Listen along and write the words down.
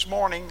This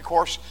morning, of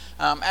course,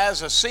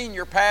 as a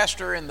senior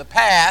pastor in the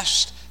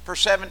past for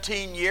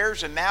 17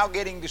 years and now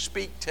getting to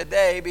speak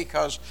today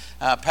because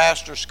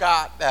Pastor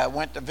Scott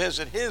went to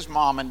visit his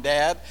mom and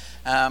dad.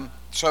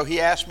 So he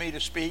asked me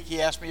to speak.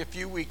 He asked me a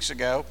few weeks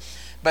ago.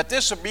 But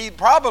this will be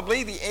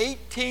probably the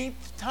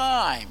 18th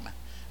time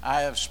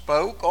I have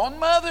spoke on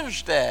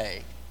Mother's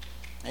Day.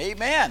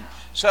 Amen.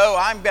 So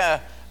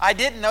I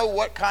didn't know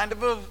what kind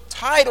of a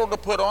title to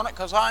put on it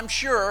because I'm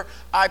sure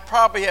I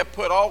probably have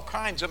put all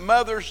kinds of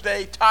Mother's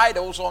Day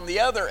titles on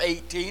the other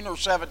 18 or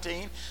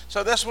 17.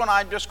 So this one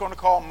I'm just going to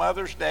call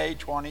Mother's Day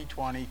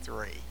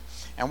 2023.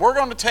 And we're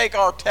going to take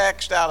our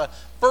text out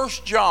of 1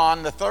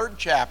 John, the 3rd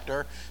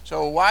chapter.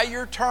 So while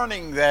you're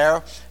turning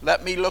there,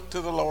 let me look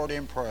to the Lord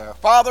in prayer.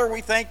 Father,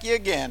 we thank you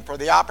again for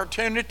the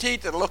opportunity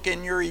to look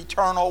in your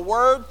eternal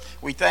word.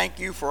 We thank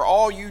you for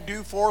all you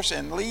do for us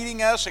in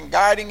leading us and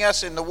guiding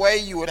us in the way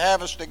you would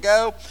have us to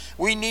go.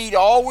 We need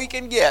all we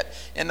can get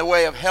in the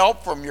way of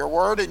help from your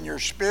word and your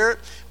spirit.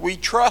 We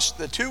trust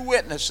the two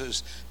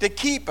witnesses to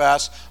keep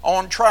us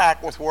on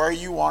track with where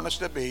you want us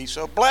to be.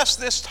 So bless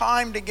this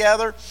time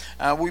together.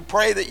 We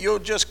pray that you'll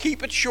just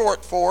keep it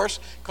short for us,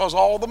 because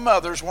all the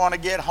mothers want to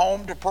get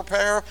home to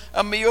prepare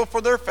a meal for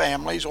their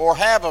families or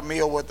have a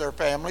meal with their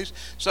families.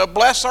 So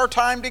bless our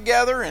time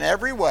together in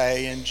every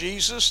way. In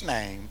Jesus'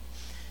 name,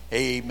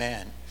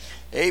 amen.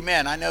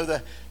 Amen. I know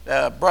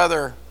the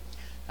brother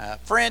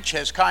French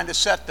has kind of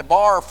set the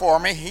bar for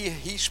me.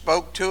 He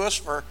spoke to us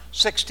for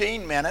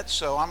 16 minutes,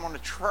 so I'm going to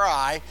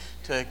try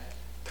to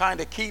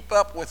kind of keep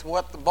up with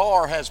what the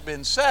bar has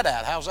been set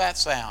at. How's that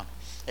sound?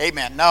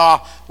 Amen.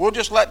 No, we'll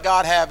just let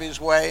God have his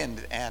way,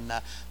 and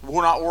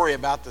we'll not worry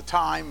about the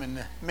time and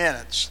the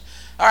minutes.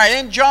 All right,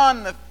 in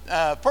John,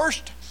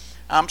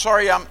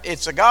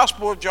 it's the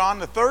Gospel of John,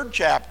 the 3rd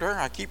chapter.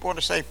 I keep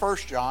wanting to say 1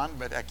 John,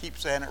 but I keep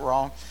saying it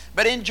wrong.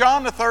 But in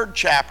John, the 3rd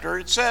chapter,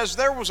 it says,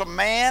 there was a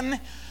man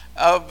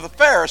of the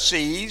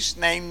Pharisees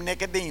named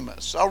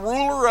Nicodemus, a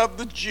ruler of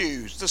the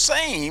Jews. The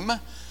same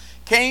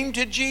came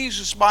to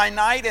Jesus by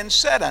night and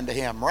said unto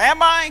him,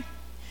 Rabbi,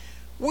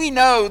 we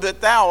know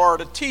that thou art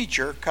a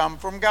teacher come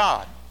from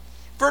God.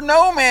 For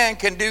no man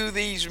can do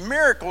these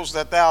miracles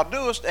that thou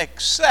doest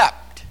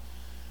except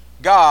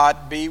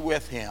God be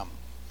with him.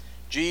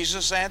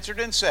 Jesus answered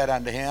and said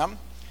unto him,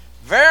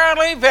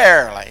 Verily,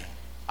 verily,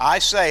 I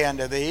say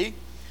unto thee,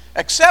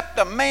 except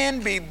a man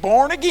be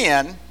born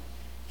again,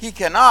 he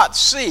cannot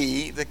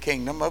see the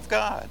kingdom of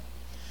God.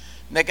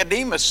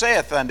 Nicodemus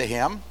saith unto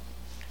him,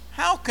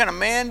 How can a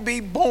man be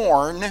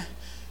born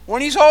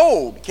when he's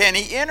old? Can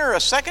he enter a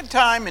second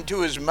time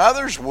into his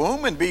mother's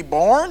womb and be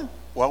born?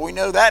 Well, we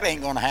know that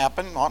ain't going to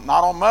happen, not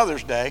on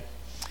Mother's Day.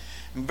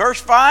 In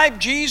verse 5,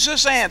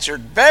 Jesus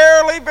answered,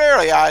 Verily,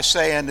 verily, I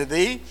say unto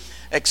thee,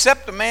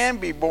 except a man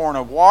be born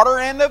of water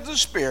and of the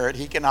Spirit,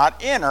 he cannot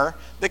enter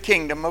the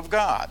kingdom of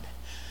God.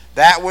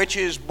 That which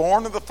is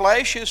born of the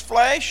flesh is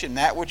flesh, and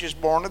that which is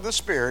born of the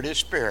Spirit is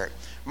spirit.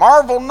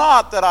 Marvel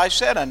not that I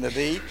said unto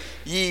thee,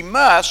 Ye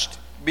must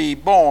be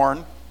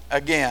born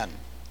again.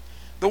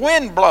 The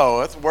wind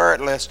bloweth where it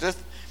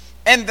listeth,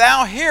 and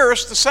thou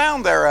hearest the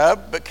sound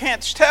thereof, but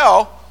canst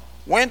tell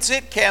whence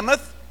it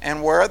cometh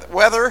and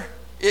whither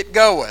it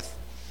goeth.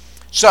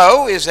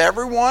 So is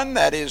everyone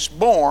that is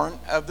born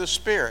of the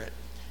Spirit.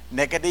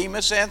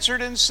 Nicodemus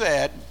answered and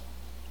said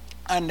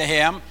unto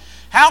him,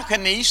 How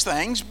can these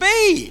things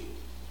be?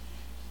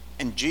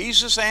 And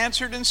Jesus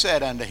answered and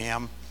said unto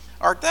him,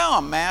 Art thou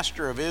a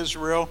master of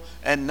Israel,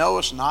 and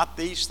knowest not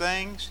these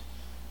things?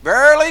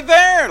 Verily,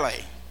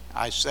 verily,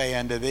 I say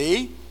unto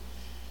thee,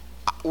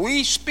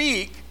 we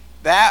speak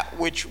that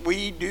which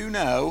we do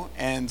know,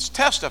 and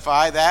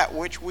testify that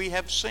which we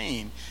have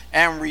seen,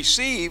 and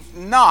receive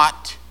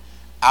not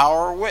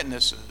our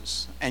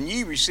witnesses. And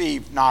ye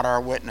receive not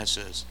our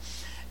witnesses.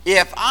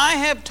 If I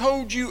have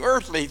told you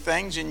earthly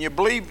things, and you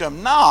believed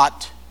them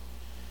not,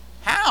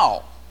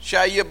 how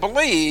shall you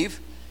believe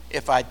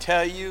if I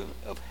tell you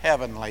of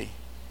heavenly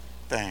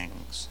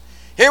things?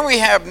 Here we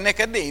have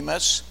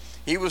Nicodemus.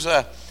 He was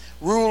a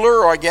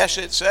ruler, or I guess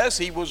it says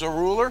he was a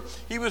ruler.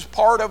 He was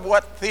part of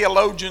what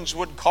theologians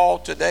would call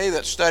today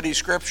that study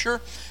Scripture.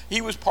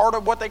 He was part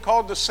of what they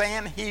called the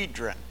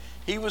Sanhedrin.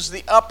 He was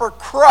the upper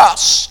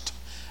crust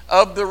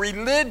of the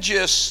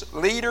religious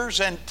leaders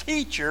and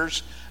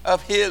teachers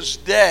of his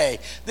day.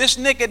 This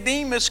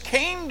Nicodemus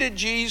came to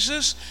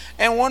Jesus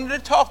and wanted to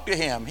talk to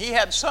him. He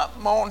had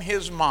something on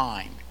his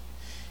mind.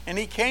 And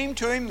he came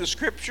to him, the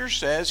Scripture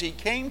says, he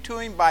came to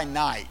him by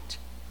night.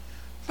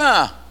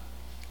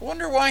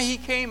 Wonder why he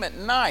came at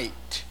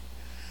night.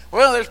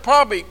 Well, there's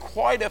probably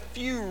quite a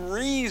few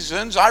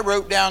reasons. I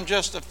wrote down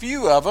just a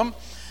few of them.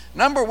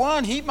 Number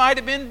one, he might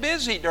have been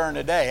busy during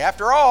the day.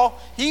 After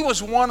all, he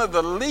was one of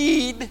the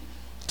lead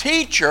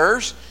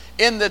teachers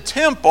in the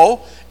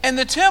temple, and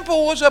the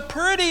temple was a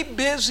pretty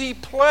busy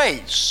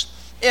place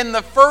in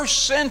the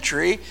 1st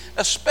century,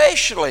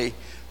 especially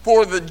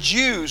for the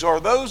Jews, or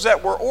those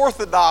that were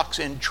orthodox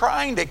in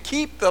trying to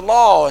keep the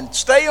law and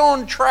stay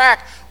on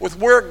track with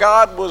where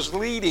God was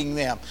leading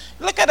them.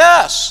 Look at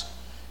us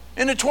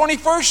in the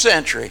 21st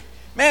century.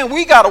 Man,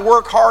 we got to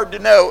work hard to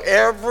know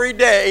every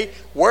day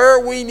where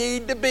we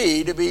need to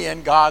be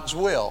in God's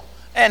will.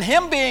 And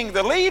him being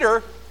the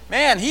leader,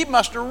 man, he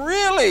must have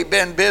really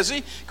been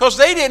busy because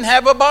they didn't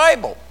have a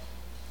Bible.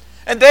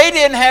 And they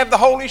didn't have the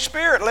Holy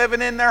Spirit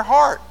living in their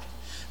heart.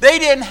 They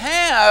didn't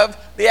have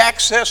the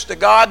access to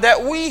God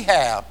that we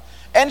have.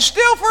 And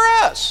still for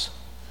us.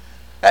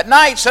 At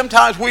night,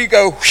 sometimes we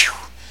go, whew,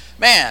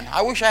 man,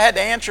 I wish I had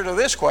the answer to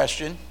this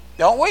question,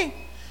 don't we?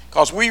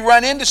 Because we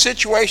run into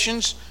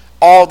situations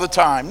all the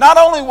time. Not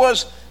only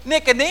was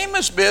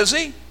Nicodemus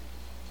busy,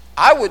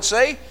 I would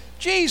say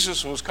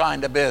Jesus was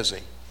kind of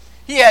busy.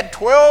 He had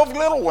 12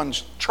 little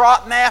ones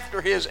trotting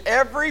after his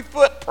every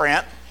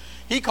footprint.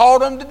 He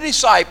called them the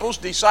disciples.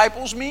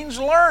 Disciples means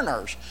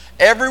learners.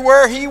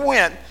 Everywhere he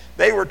went,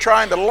 they were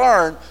trying to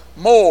learn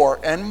more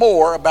and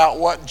more about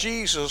what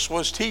Jesus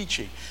was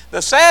teaching.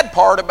 The sad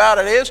part about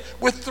it is,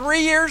 with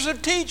 3 years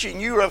of teaching,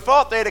 you would have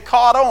thought they'd have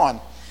caught on.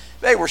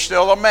 They were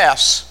still a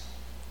mess.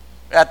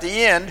 At the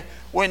end,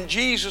 when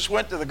Jesus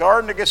went to the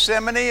Garden of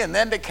Gethsemane and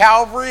then to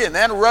Calvary and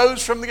then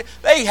rose from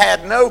they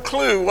had no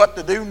clue what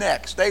to do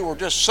next. They were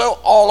just so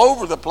all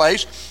over the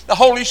place. The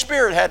Holy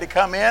Spirit had to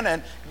come in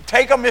and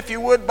take them, if you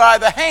would, by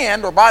the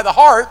hand or by the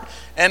heart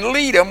and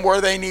lead them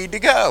where they need to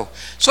go.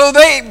 So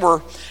they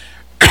were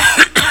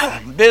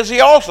busy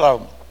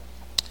also.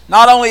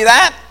 Not only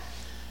that,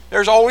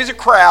 there's always a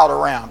crowd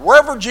around.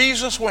 Wherever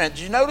Jesus went,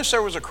 did you notice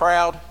there was a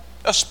crowd?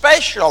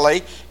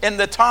 Especially in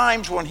the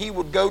times when he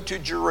would go to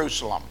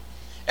Jerusalem.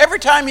 Every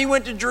time he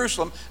went to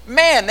Jerusalem,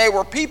 man, there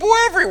were people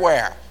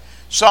everywhere.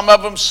 Some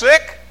of them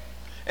sick,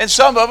 and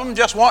some of them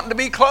just wanting to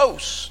be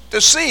close to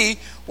see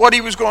what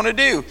he was going to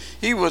do.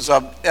 He was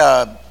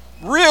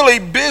really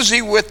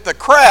busy with the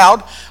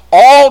crowd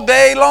all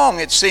day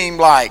long, it seemed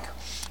like.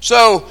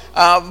 So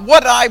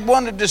what I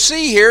wanted to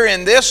see here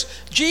in this,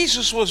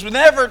 Jesus was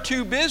never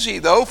too busy,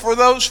 though, for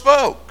those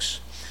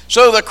folks.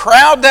 So the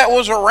crowd that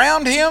was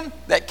around him,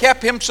 that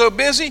kept him so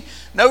busy,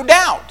 no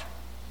doubt,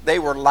 they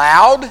were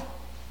loud.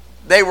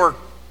 They were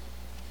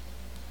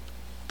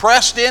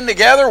pressed in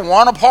together,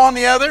 one upon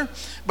the other.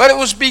 But it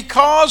was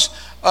because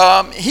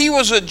he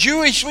was a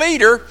Jewish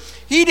leader,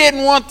 he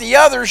didn't want the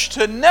others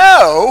to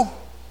know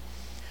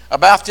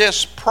about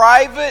this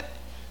private,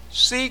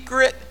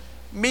 secret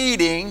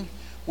meeting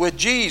with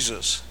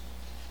Jesus,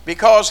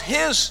 because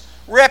his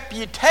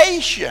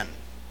reputation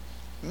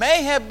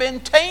may have been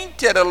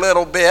tainted a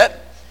little bit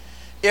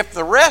if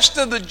the rest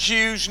of the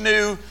Jews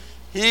knew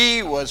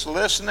he was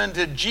listening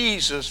to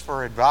Jesus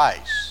for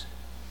advice.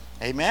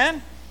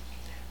 Amen?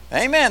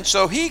 Amen.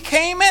 So he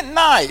came at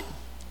night.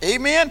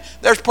 Amen?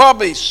 There's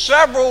probably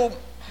several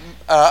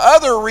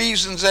other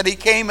reasons that he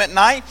came at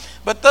night,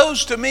 but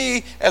those to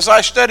me, as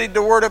I studied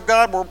the Word of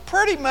God, were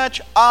pretty much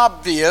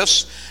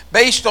obvious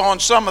based on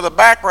some of the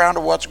background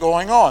of what's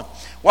going on.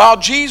 While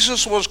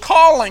Jesus was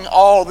calling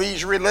all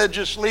these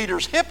religious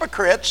leaders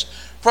hypocrites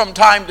from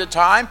time to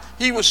time,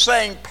 he was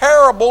saying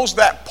parables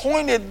that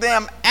pointed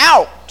them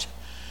out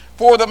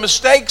for the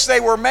mistakes they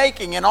were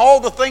making and all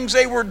the things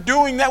they were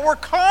doing that were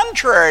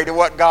contrary to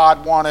what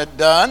God wanted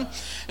done.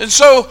 And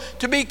so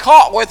to be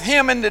caught with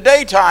him in the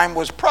daytime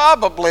was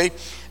probably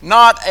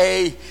not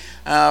a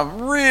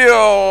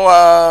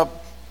real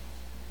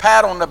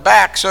pat on the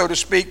back, so to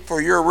speak,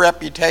 for your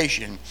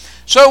reputation.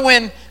 So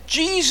when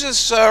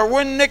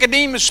when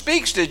Nicodemus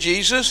speaks to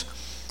Jesus,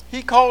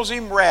 he calls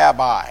him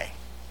Rabbi.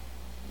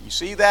 You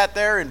see that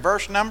there in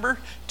verse number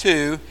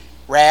 2,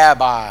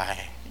 Rabbi.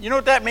 You know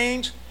what that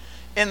means?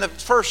 In the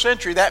first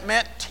century, that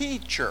meant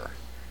teacher.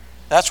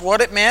 That's what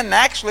it meant. And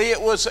actually,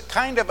 it was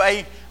kind of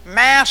a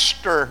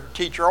master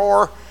teacher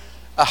or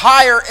a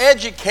higher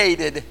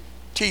educated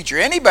teacher.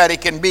 Anybody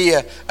can be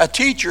a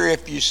teacher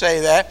if you say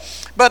that.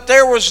 But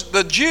there was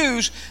the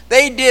Jews,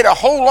 they did a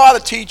whole lot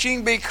of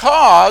teaching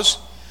because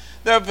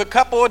of a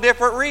couple of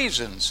different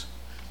reasons.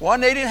 One,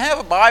 they didn't have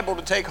a Bible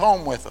to take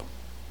home with them.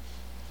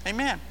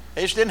 Amen.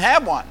 They just didn't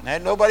have one. They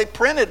had nobody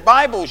printed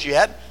Bibles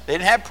yet. They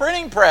didn't have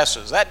printing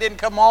presses. That didn't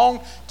come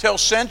along till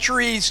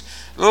centuries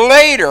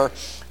later.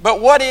 But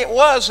what it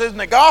was in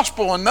the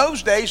gospel in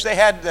those days, they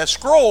had the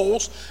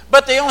scrolls,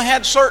 but they only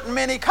had certain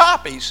many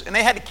copies. And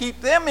they had to keep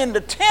them in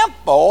the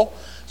temple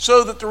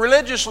so that the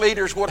religious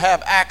leaders would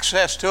have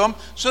access to them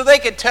so they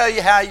could tell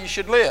you how you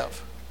should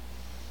live.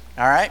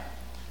 All right?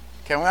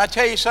 Can I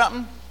tell you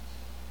something?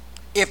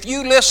 If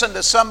you listen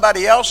to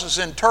somebody else's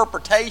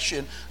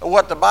interpretation of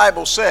what the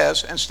Bible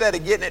says instead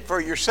of getting it for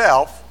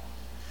yourself,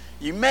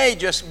 you may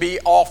just be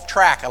off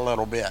track a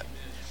little bit.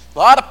 A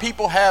lot of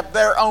people have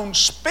their own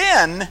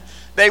spin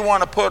they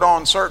want to put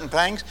on certain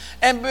things.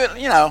 And,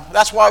 you know,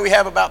 that's why we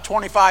have about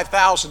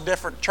 25,000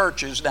 different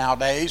churches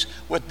nowadays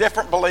with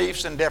different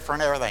beliefs and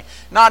different everything.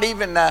 Not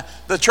even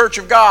the Church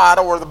of God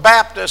or the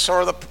Baptists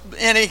or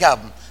any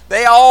of them.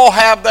 They all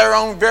have their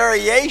own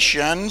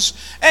variations.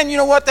 And you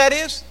know what that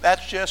is?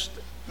 That's just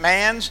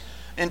man's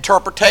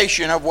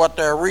interpretation of what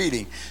they're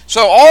reading.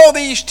 So all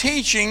these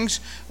teachings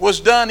was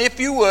done, if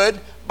you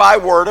would, by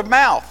word of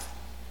mouth,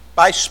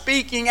 by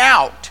speaking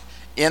out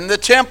in the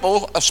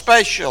temple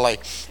especially.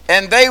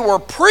 And they were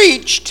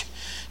preached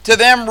to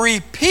them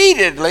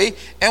repeatedly,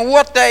 and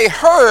what they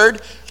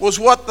heard was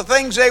what the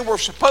things they were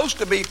supposed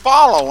to be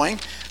following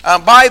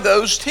by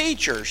those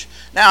teachers.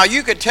 Now,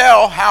 you could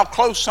tell how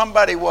close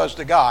somebody was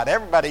to God.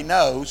 Everybody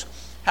knows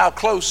how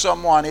close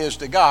someone is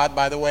to God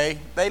by the way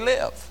they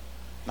live.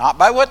 Not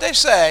by what they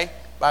say,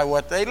 by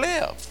what they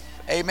live.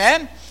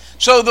 Amen?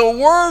 So the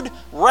word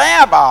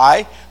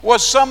rabbi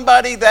was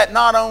somebody that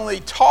not only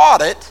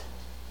taught it,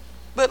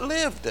 but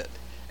lived it.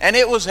 And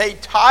it was a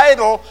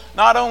title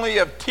not only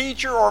of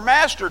teacher or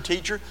master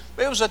teacher,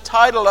 but it was a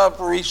title of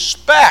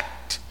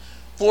respect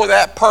for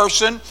that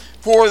person,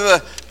 for the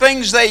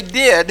things they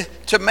did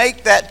to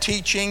make that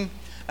teaching,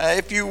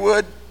 if you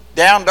would,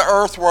 down to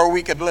earth where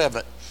we could live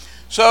it.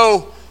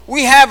 So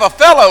we have a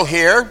fellow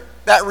here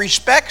that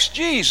respects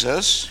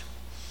Jesus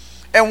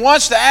and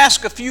wants to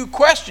ask a few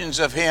questions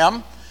of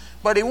him,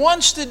 but he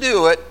wants to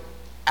do it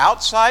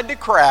outside the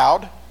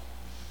crowd,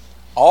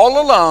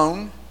 all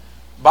alone,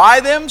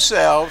 by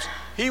themselves.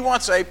 He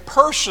wants a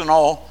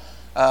personal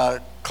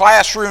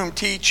classroom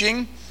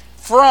teaching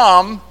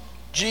from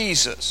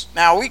Jesus.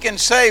 Now, we can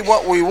say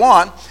what we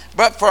want,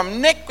 but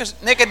from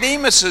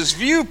Nicodemus's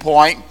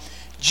viewpoint,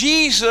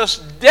 Jesus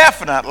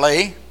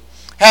definitely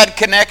had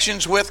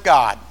connections with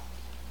God.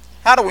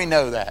 How do we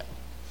know that?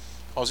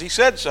 Because he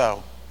said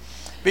so.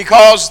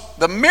 Because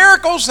the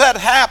miracles that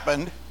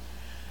happened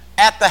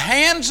at the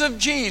hands of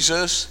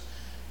Jesus,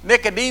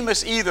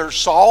 Nicodemus either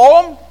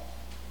saw them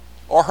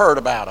or heard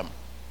about them.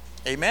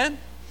 Amen?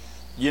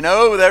 You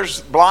know,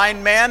 there's a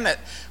blind man that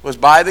was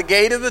by the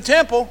gate of the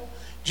temple.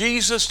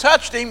 Jesus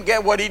touched him.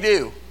 Get what did he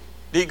do?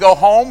 Did he go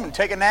home and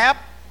take a nap?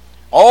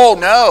 Oh,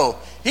 no.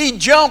 He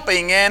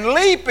jumping and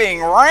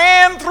leaping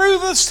ran through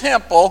this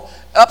temple,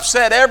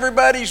 upset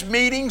everybody's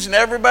meetings and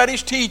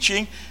everybody's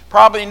teaching.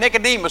 Probably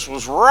Nicodemus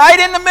was right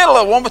in the middle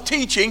of one with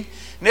teaching,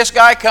 and this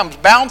guy comes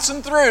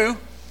bouncing through,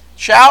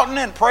 shouting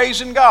and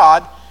praising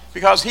God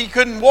because he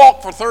couldn't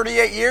walk for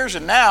 38 years,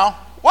 and now,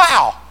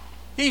 wow,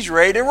 he's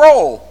ready to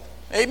roll.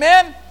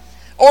 Amen?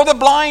 Or the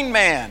blind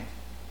man.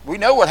 We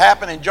know what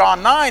happened in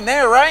John 9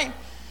 there, right?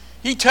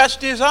 He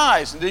touched his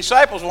eyes, and the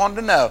disciples wanted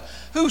to know,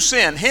 who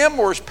sinned, him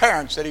or his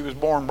parents, that he was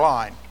born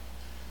blind?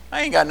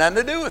 I ain't got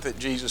nothing to do with it,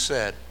 Jesus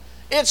said.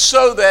 It's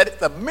so that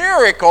the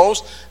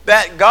miracles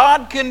that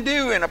God can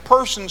do in a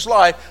person's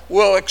life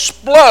will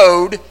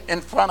explode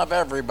in front of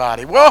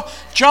everybody. Well,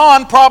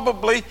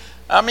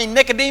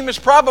 Nicodemus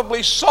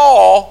probably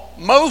saw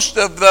most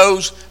of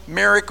those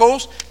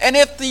miracles, and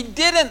if he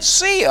didn't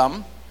see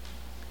them,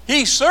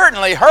 he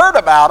certainly heard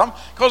about them,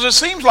 because it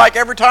seems like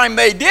every time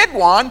they did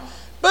one,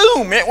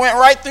 boom, it went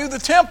right through the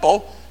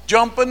temple,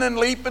 jumping and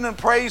leaping and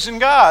praising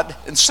God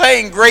and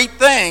saying great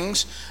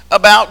things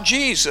about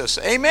Jesus.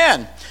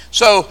 Amen.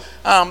 So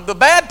the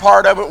bad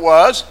part of it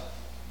was,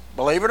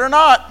 believe it or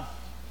not,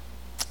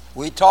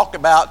 we talked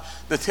about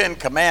the 10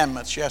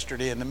 Commandments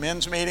yesterday in the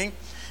men's meeting,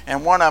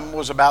 and one of them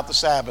was about the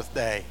Sabbath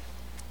day.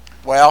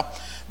 Well,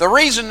 the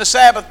reason the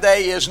Sabbath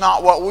day is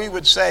not what we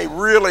would say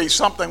really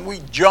something we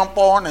jump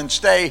on and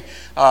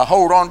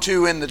hold on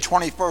to in the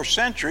 21st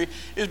century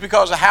is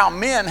because of how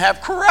men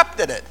have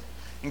corrupted it.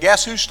 And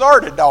guess who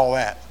started all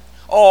that?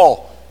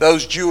 Oh,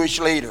 those Jewish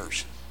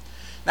leaders.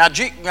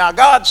 Now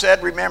God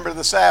said, remember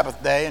the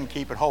Sabbath day and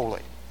keep it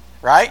holy.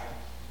 Right?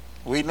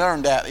 We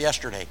learned that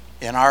yesterday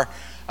in our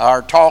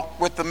talk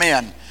with the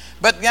men.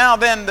 But now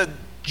then the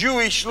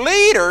Jewish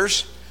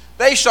leaders,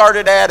 they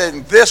started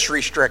adding this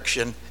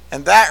restriction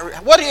and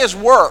that. What is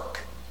work?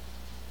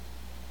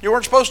 You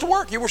weren't supposed to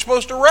work. You were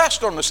supposed to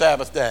rest on the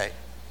Sabbath day.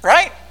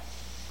 Right?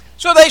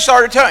 So they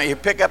started telling you,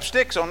 pick up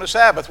sticks on the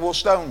Sabbath, we'll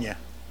stone you.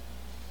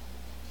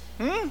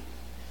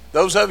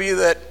 Those of you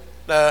that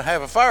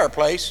have a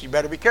fireplace, you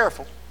better be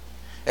careful.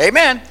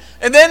 Amen.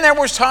 And then there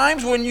was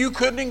times when you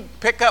couldn't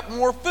pick up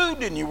more food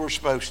than you were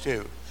supposed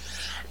to.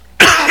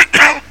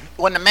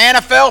 When the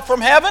manna fell from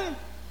heaven,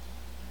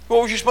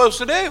 what was you supposed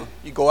to do?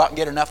 You go out and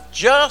get enough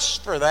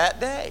just for that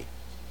day.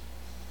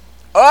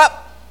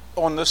 Up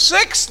on the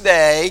 6th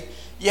day,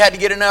 you had to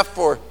get enough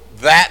for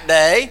that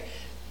day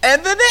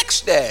and the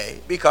next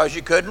day because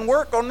you couldn't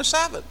work on the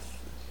 7th.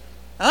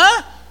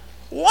 Huh?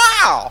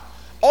 Wow.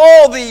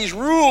 All these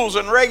rules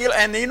and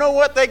and you know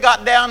what they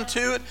got down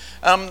to it?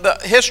 The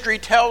history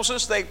tells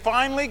us they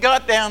finally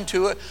got down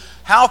to it,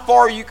 how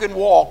far you can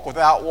walk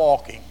without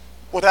working.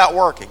 You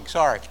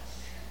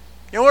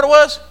know what it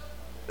was?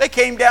 They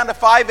came down to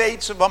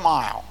 5/8 of a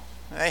mile.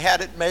 They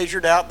had it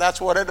measured out.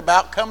 That's what it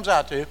about comes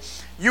out to.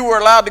 You were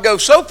allowed to go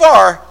so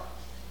far.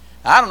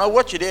 I don't know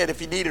what you did if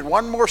you needed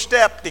one more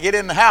step to get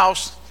in the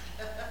house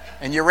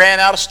and you ran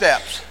out of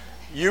steps.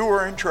 You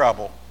were in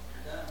trouble.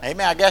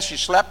 Amen. I guess you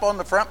slept on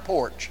the front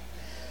porch.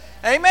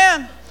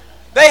 Amen.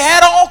 They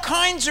had all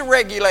kinds of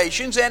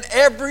regulations, and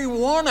every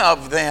one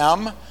of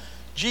them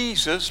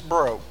Jesus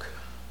broke.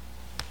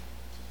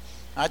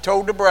 I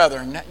told the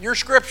brethren, your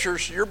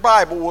scriptures, your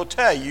Bible will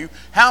tell you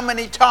how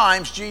many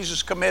times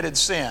Jesus committed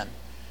sin.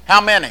 How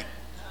many?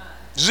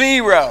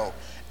 0.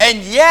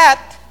 And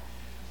yet,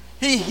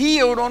 he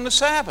healed on the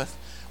Sabbath,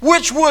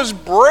 which was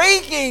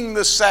breaking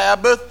the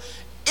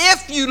Sabbath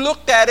if you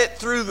looked at it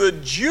through the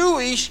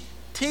Jewish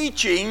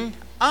teaching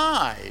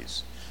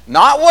eyes.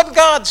 Not what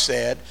God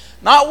said,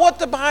 not what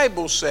the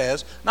Bible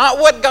says, not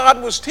what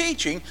God was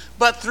teaching,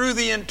 but through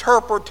the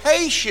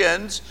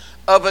interpretations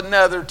of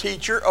another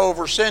teacher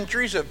over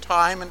centuries of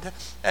time.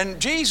 And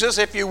Jesus,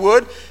 if you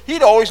would,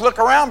 he'd always look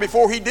around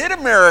before he did a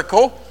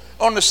miracle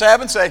on the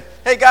Sabbath and say,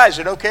 hey guys, is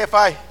it okay if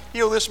I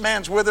heal this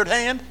man's withered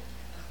hand?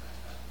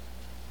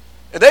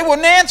 They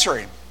wouldn't answer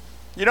him.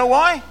 You know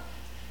why?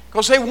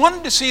 Because they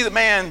wanted to see the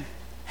man's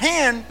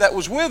hand that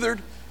was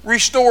withered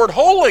restored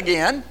whole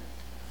again,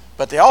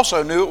 but they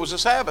also knew it was a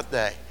Sabbath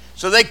day.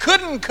 So they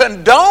couldn't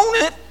condone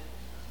it,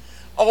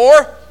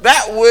 or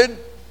that would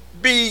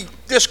be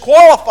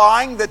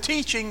disqualifying the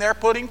teaching they're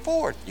putting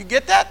forth. You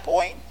get that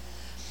point?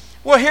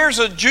 Well, here's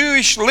a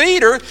Jewish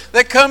leader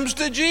that comes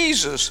to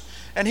Jesus,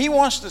 and he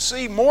wants to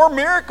see more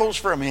miracles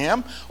from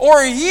him,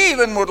 or he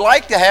even would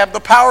like to have the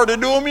power to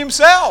do them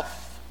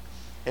himself.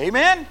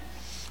 Amen?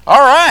 All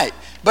right.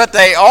 But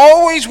they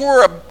always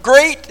were a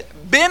great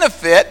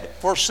benefit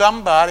for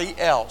somebody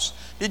else.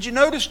 Did you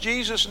notice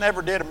Jesus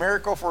never did a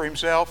miracle for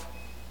himself?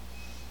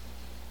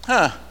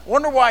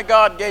 Wonder why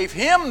God gave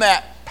him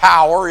that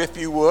power, if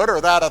you would,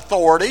 or that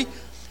authority,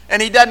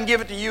 and he doesn't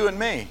give it to you and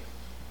me.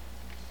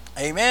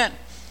 Amen.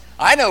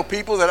 I know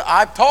people that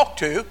I've talked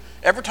to.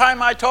 Every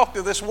time I talk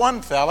to this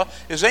one fella,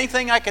 is there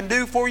anything I can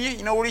do for you?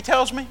 You know what he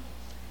tells me?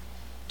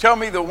 Tell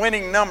me the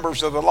winning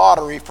numbers of the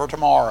lottery for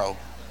tomorrow.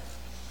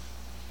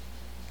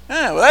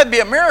 Well, that'd be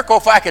a miracle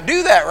if I could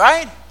do that,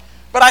 right?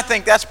 But I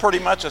think that's pretty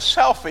much a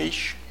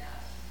selfish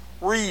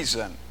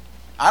reason.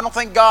 I don't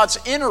think God's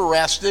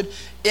interested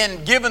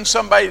in giving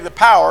somebody the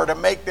power to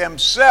make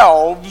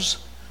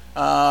themselves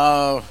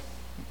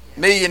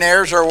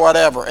millionaires or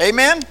whatever.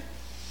 Amen?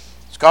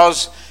 It's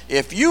because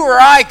if you or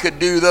I could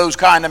do those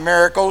kind of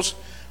miracles,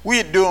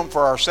 we'd do them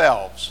for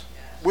ourselves.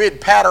 We'd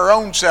pat our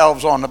own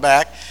selves on the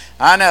back.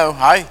 I know,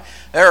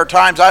 there are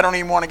times I don't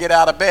even want to get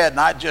out of bed, and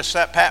I'd just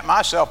pat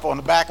myself on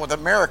the back with a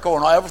miracle,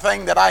 and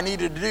everything that I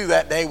needed to do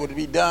that day would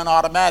be done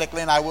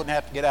automatically, and I wouldn't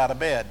have to get out of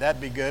bed. That'd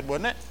be good,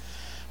 wouldn't it?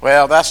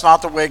 Well, that's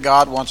not the way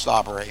God wants to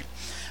operate.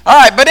 All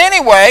right, but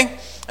anyway,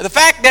 the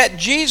fact that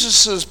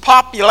Jesus'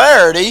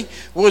 popularity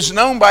was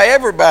known by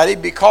everybody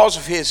because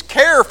of his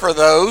care for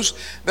those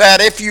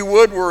that, if you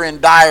would, were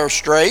in dire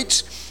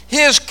straits,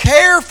 his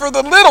care for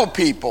the little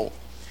people,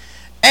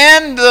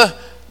 and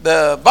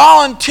the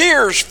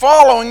volunteers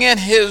following in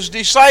his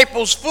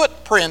disciples'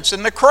 footprints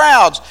in the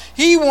crowds.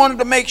 He wanted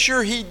to make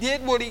sure he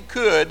did what he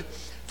could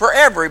for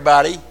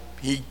everybody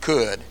he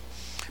could.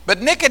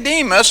 But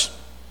Nicodemus,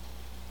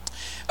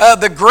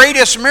 the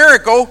greatest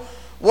miracle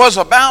was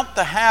about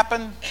to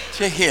happen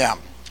to him.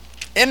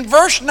 In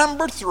verse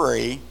number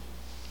 3,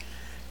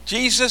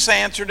 Jesus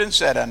answered and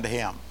said unto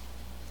him,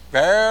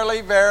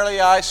 Verily, verily,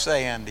 I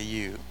say unto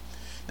you.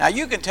 Now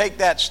you can take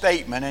that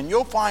statement and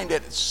you'll find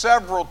it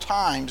several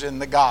times in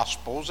the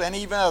Gospels and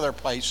even other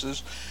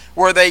places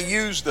where they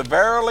use the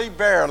verily,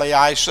 verily,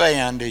 I say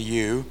unto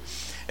you.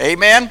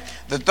 Amen?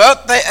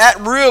 That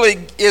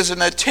really is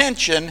an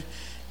attention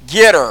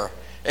getter.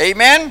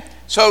 Amen?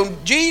 So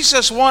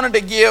Jesus wanted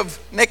to give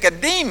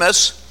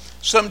Nicodemus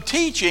some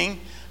teaching,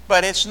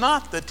 but it's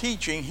not the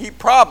teaching he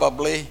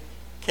probably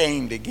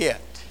came to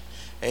get.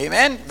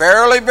 Amen?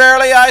 Verily,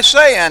 verily, I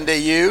say unto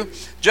you.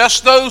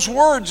 Just those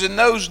words in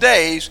those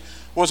days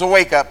was a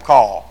wake-up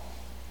call.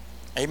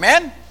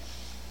 Amen?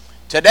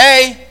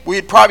 Today,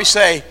 we'd probably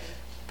say,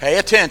 pay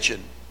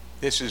attention.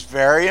 This is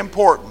very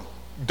important.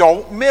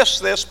 Don't miss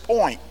this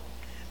point.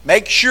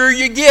 Make sure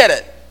you get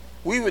it.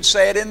 We would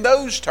say it in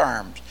those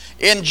terms.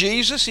 In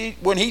Jesus,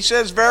 when he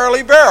says,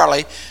 verily,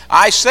 verily,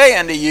 I say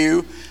unto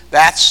you,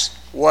 that's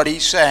what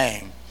he's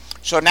saying.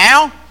 So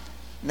now,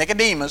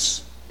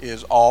 Nicodemus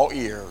is all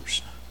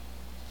ears.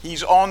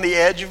 He's on the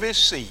edge of his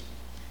seat.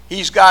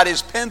 He's got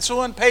his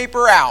pencil and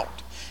paper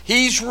out.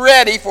 He's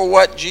ready for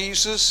what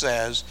Jesus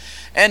says.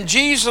 And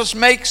Jesus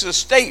makes a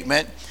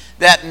statement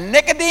that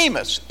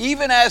Nicodemus,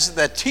 even as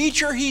the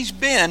teacher he's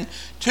been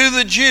to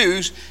the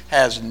Jews,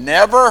 has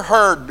never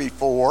heard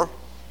before.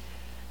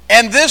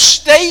 And this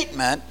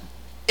statement,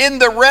 in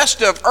the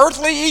rest of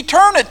earthly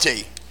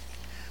eternity,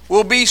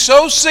 will be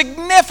so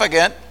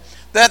significant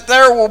that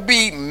there will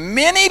be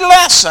many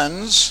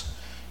lessons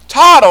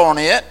taught on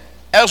it,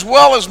 as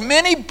well as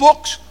many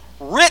books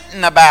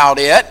written about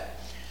it,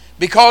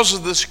 because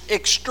of the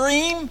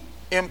extreme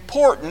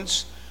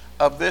importance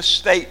of this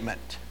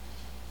statement.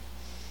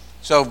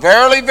 So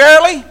verily,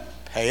 verily,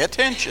 pay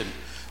attention.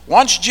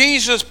 Once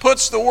Jesus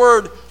puts the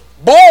word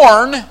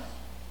born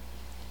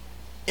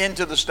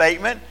into the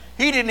statement,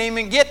 he didn't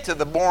even get to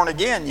the born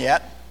again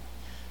yet.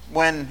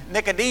 When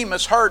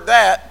Nicodemus heard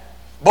that,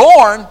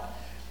 born,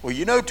 well,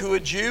 you know, to a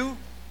Jew,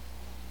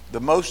 the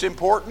most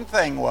important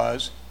thing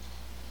was,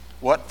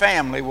 what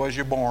family was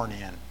you born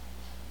in?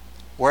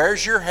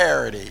 Where's your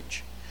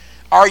heritage?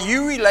 Are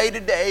you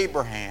related to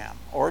Abraham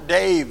or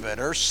David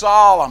or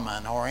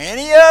Solomon or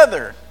any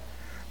other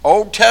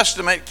Old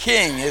Testament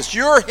king? Is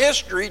your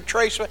history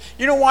traced?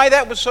 You know why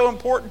that was so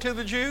important to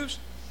the Jews?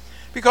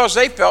 Because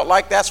they felt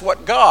like that's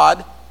what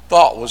God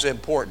thought was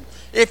important.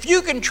 If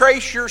you can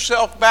trace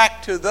yourself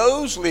back to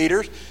those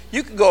leaders,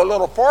 you can go a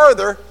little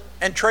farther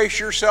and trace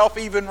yourself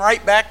even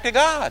right back to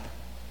God.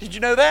 Did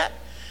you know that?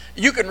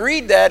 You can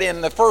read that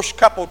in the first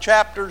couple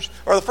chapters,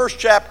 or the first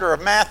chapter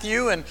of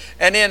Matthew and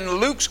in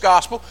Luke's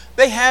gospel.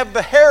 They have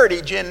the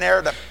heritage in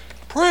there that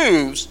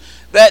proves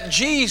that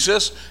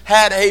Jesus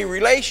had a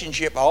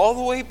relationship all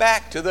the way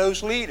back to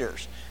those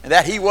leaders, and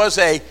that he was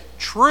a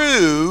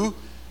true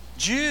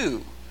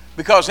Jew.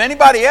 Because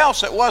anybody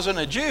else that wasn't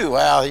a Jew,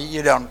 well,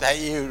 you don't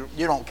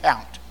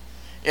count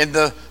in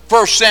the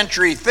first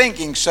century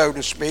thinking, so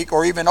to speak,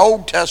 or even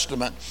Old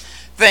Testament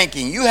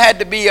thinking. You had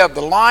to be of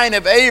the line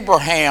of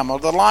Abraham or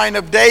the line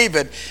of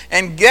David,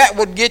 and that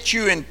would get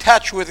you in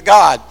touch with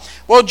God.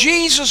 Well,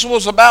 Jesus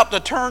was about to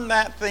turn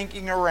that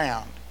thinking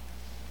around.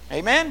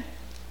 Amen?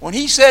 When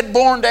he said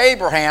born to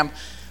Abraham,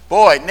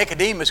 boy,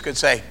 Nicodemus could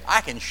say,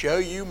 I can show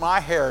you my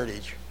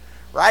heritage.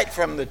 Right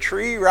from the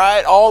tree,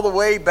 right all the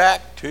way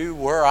back to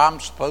where I'm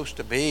supposed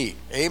to be.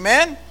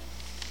 Amen?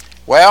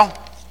 Well,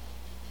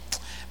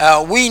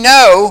 we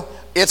know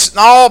it's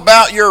all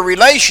about your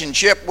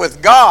relationship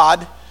with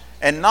God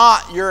and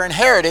not your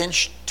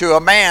inheritance to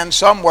a man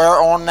somewhere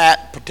on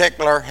that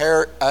particular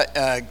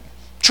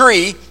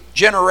tree,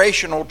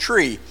 generational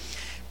tree.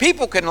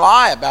 People can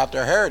lie about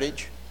their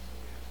heritage,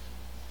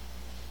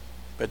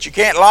 but you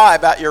can't lie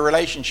about your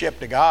relationship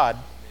to God.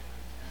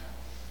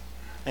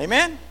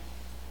 Amen?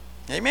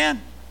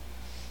 Amen.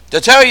 To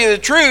tell you the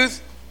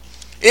truth,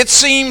 it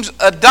seems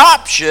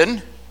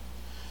adoption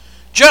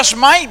just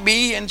might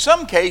be, in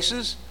some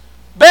cases,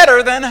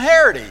 better than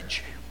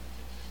heritage.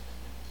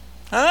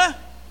 Huh?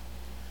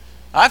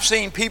 I've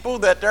seen people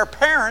that their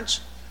parents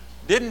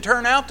didn't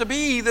turn out to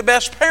be the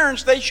best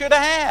parents they should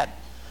have had.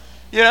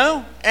 You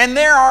know? And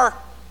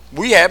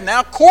we have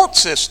now court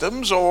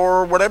systems,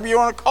 or whatever you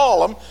want to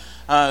call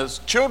them,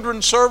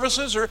 children's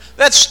services,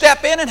 that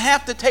step in and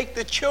have to take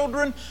the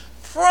children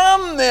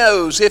from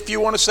those, if you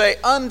want to say,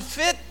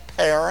 unfit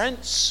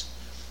parents,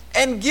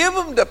 and give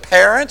them to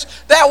parents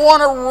that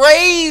want to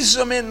raise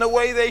them in the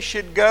way they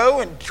should go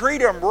and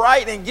treat them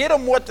right and get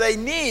them what they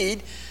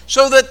need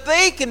so that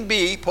they can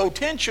be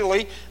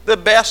potentially the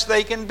best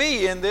they can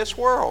be in this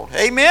world.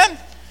 Amen?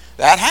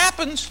 That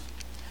happens.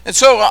 And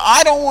so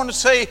I don't want to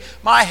say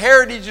my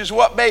heritage is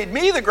what made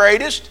me the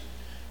greatest,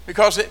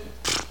 because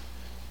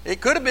it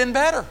could have been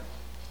better.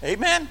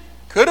 Amen?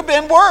 Could have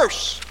been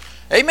worse.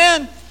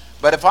 Amen?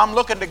 But if I'm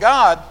looking to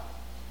God,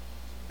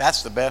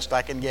 that's the best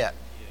I can get.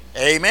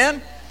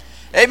 Amen?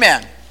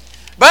 Amen.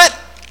 But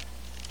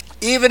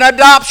even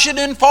adoption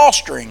and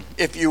fostering,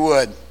 if you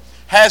would,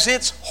 has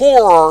its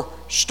horror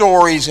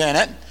stories in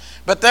it.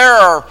 But there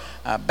are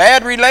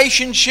bad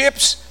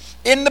relationships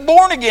in the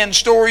born-again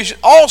stories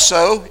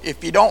also,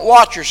 if you don't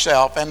watch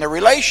yourself. And the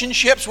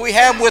relationships we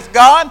have with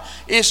God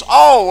is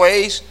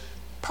always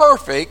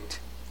perfect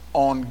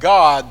on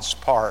God's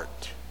part.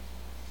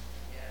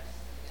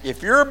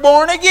 If you're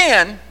born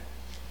again,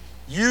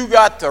 you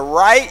got the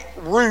right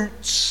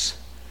roots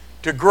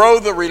to grow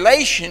the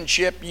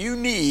relationship you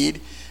need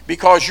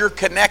because you're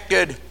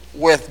connected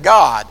with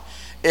God.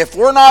 If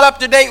we're not up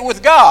to date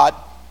with God,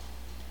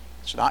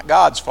 it's not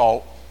God's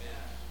fault.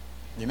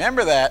 You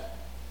remember that?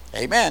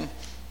 Amen.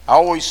 I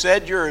always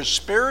said you're as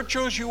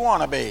spiritual as you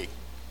want to be.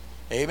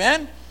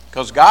 Amen?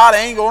 Because God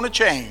ain't going to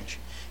change.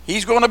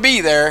 He's going to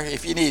be there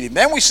if you need Him.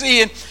 Then we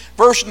see in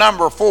verse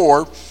number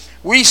 4,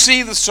 we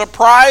see the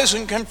surprise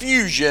and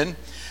confusion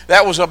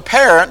that was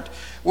apparent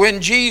when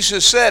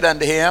Jesus said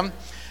unto him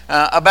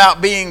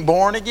about being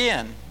born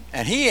again.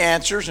 And he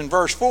answers in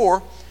verse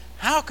 4,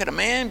 how can a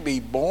man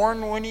be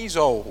born when he's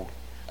old?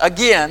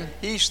 Again,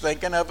 he's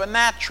thinking of a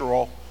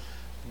natural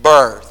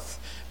birth.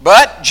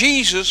 But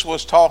Jesus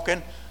was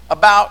talking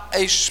about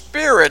a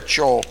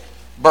spiritual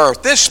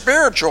birth. This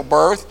spiritual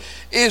birth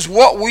is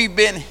what we've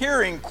been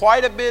hearing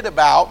quite a bit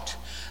about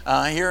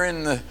here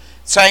in the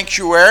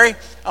sanctuary,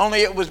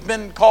 only it was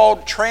been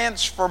called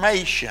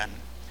transformation.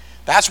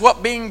 That's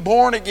what being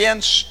born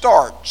again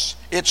starts.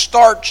 It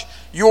starts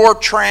your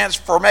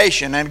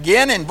transformation. And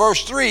again in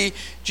verse 3,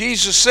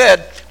 Jesus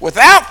said,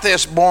 without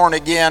this born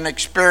again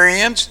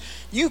experience,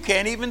 you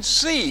can't even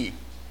see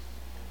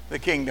the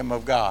kingdom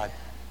of God.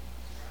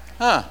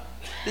 Huh?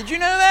 Did you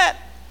know that?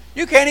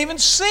 You can't even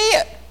see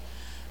it,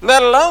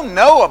 let alone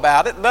know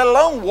about it, let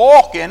alone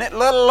walk in it,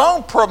 let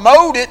alone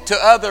promote it to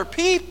other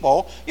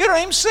people. You don't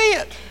even see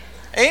it.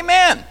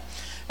 Amen.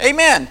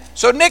 Amen.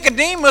 So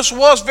Nicodemus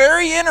was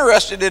very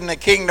interested in the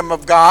kingdom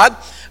of God,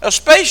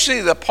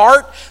 especially the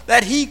part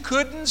that he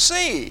couldn't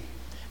see.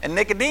 And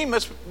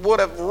Nicodemus would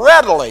have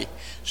readily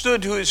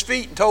stood to his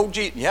feet and told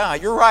Jesus, yeah,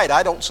 you're right,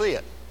 I don't see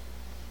it.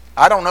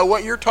 I don't know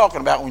what you're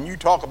talking about when you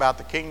talk about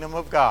the kingdom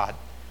of God.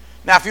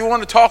 Now, if you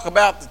want to talk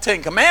about the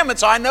 10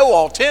 Commandments, I know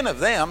all 10 of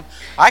them.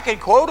 I can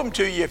quote them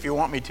to you if you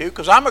want me to,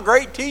 because I'm a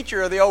great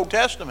teacher of the Old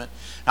Testament.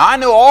 Now, I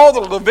know all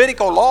the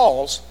Levitical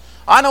laws.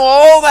 I know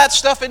all that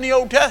stuff in the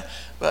Old Testament.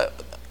 But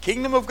the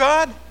kingdom of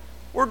God,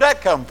 where'd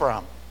that come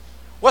from?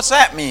 What's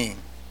that mean?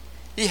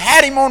 He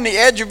had him on the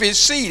edge of his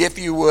seat, if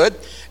you would,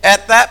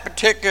 at that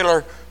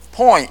particular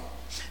point.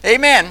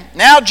 Amen.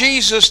 Now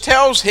Jesus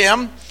tells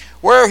him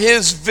where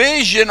his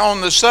vision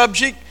on the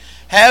subject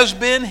has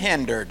been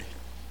hindered.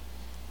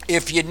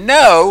 If you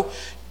know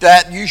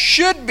that you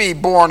should be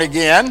born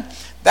again,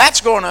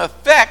 that's going to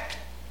affect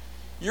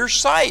your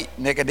sight,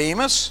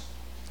 Nicodemus.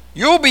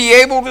 You'll be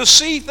able to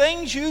see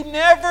things you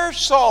never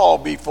saw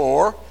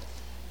before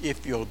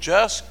if you'll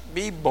just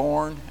be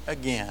born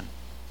again.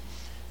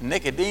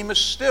 Nicodemus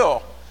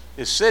still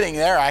is sitting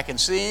there. I can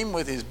see him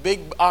with his big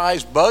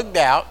eyes bugged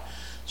out,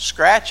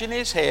 scratching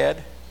his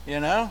head, you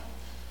know.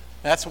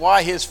 That's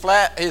why his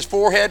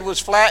forehead was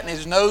flat and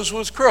his nose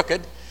was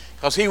crooked,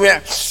 because he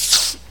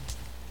went,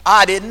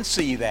 I didn't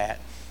see that.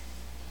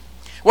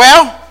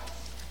 Well,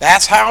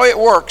 that's how it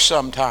works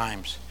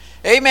sometimes.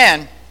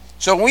 Amen.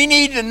 So we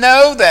need to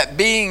know that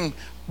being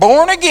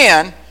born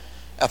again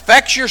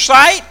affects your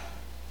sight,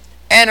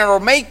 and it'll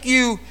make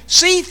you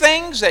see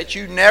things that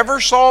you never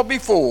saw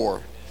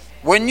before.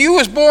 When you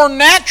was born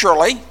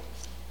naturally,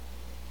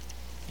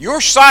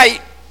 your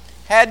sight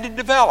had to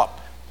develop.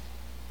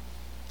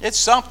 It's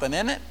something,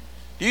 isn't it?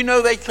 Do you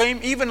know they claim,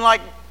 even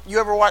like you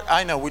ever watch,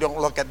 I know we don't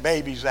look at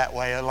babies that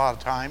way a lot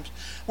of times.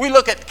 We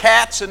look at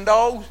cats and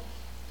dogs.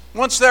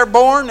 Once they're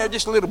born, they're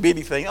just a little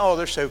bitty thing. Oh,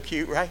 they're so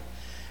cute, right?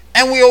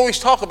 And we always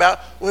talk about,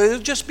 well, it'll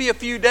just be a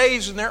few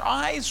days and their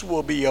eyes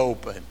will be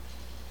open.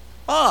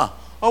 I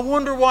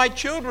wonder why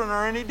children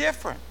are any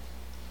different.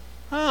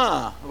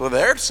 Well,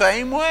 they're the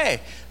same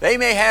way. They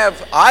may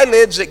have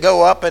eyelids that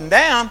go up and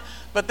down,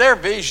 but their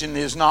vision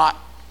is not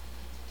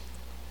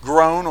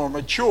grown or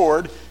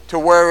matured to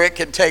where it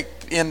can take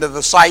into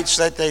the sights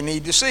that they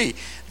need to see.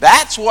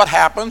 That's what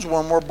happens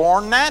when we're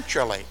born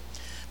naturally.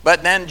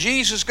 But then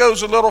Jesus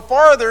goes a little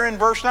farther in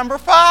verse number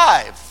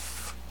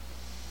 5.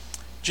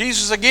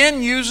 Jesus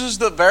again uses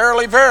the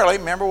verily, verily.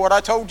 Remember what I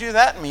told you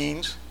that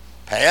means.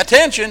 Pay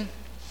attention.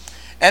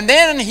 And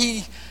then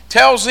he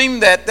tells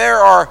him that there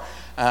are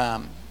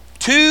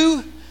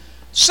two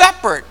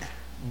separate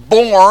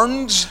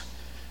borns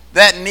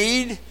that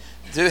need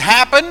to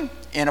happen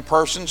in a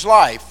person's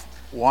life.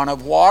 One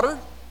of water,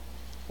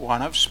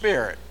 one of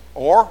spirit.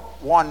 Or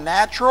one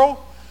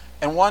natural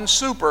and one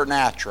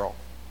supernatural.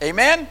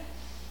 Amen?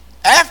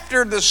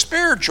 After the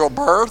spiritual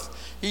birth,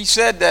 he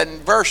said that in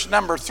verse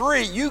number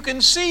 3, you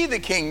can see the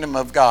kingdom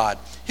of God.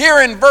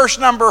 Here in verse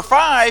number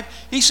 5,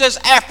 he says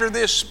after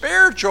this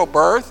spiritual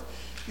birth,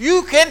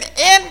 you can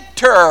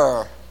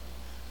enter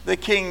the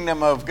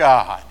kingdom of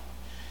God.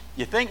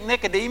 You think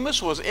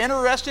Nicodemus was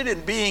interested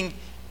in being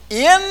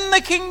in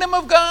the kingdom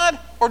of God,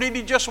 or did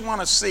he just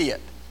want to see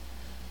it?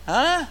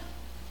 Well,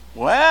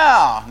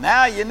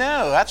 now you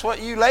know. That's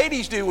what you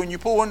ladies do when you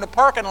pull in the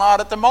parking lot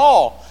at the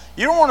mall.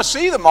 You don't want to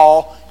see the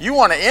mall, you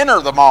want to enter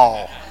the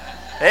mall.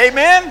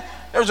 Amen?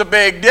 There's a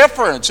big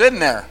difference, isn't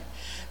there?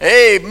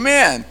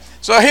 Amen.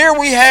 So here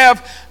we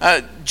have,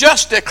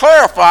 just to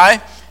clarify,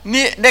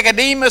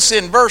 Nicodemus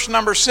in verse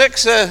number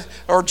 6,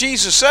 or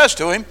Jesus says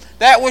to him,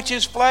 that which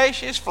is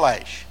flesh is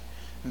flesh.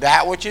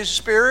 That which is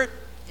spirit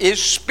is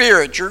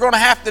spirit. You're going to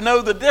have to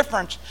know the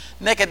difference,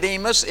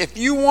 Nicodemus, if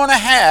you want to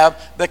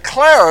have the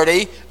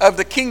clarity of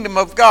the kingdom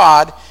of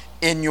God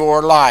in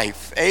your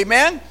life.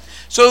 Amen?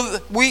 So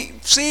we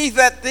see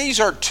that these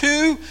are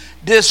two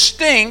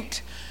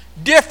distinct,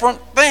 different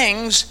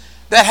things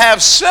that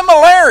have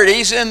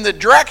similarities in the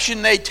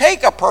direction they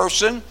take a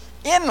person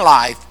in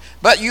life.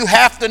 But you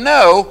have to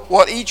know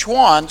what each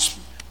one's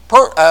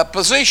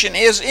position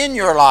is in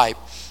your life.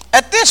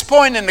 At this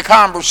point in the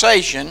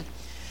conversation,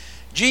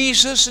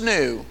 Jesus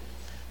knew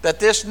that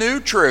this new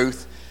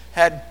truth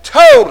had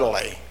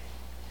totally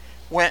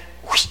went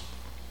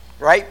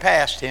right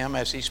past him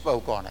as he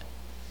spoke on it.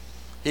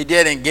 He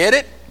didn't get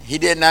it. He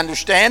didn't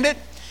understand it.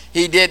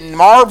 He didn't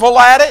marvel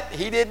at it.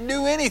 He didn't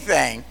do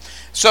anything.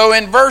 So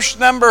in verse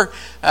number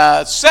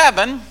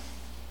 7,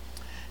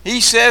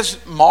 he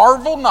says,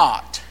 marvel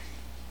not.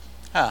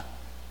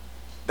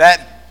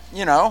 That,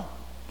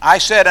 I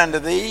said unto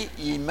thee,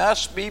 ye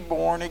must be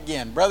born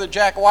again. Brother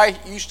Jack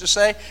White used to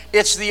say,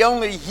 it's the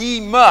only ye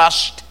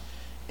must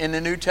in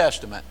the New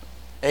Testament.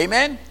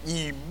 Amen?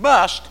 Ye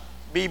must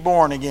be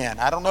born again.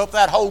 I don't know if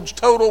that holds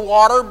total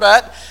water,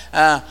 but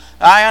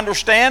I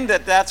understand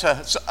that that's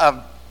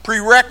a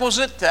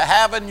prerequisite to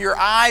having your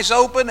eyes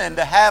open and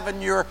to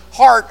having your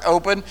heart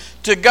open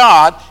to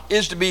God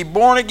is to be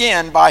born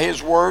again by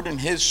His Word and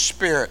His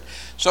Spirit.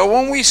 So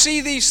when we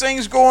see these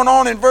things going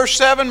on in verse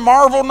 7,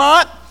 marvel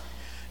not.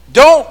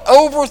 Don't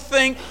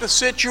overthink the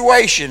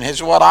situation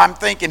is what I'm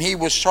thinking he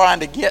was trying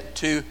to get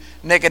to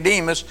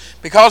Nicodemus.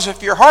 Because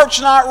if your heart's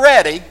not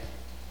ready,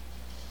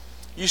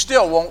 you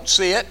still won't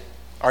see it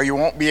or you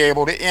won't be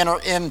able to enter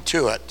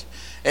into it.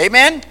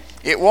 Amen?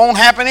 It won't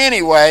happen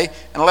anyway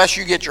unless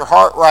you get your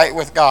heart right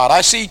with God.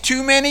 I see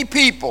too many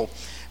people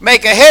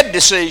make a head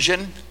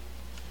decision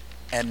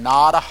and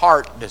not a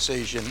heart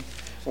decision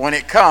when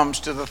it comes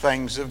to the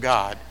things of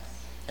God.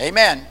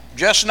 Amen.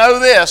 Just know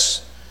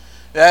this,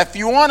 that if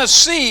you want to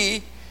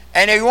see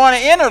and you want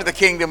to enter the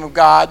kingdom of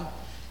God,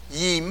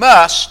 ye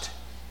must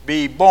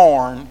be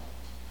born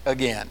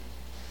again.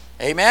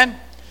 Amen.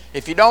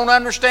 If you don't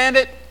understand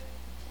it,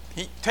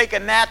 take a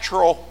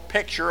natural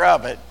picture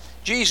of it.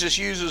 Jesus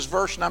uses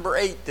verse number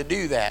 8 to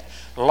do that.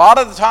 A lot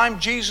of the time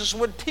Jesus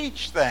would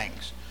teach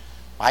things,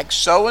 like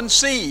sowing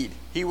seed.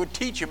 He would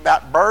teach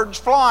about birds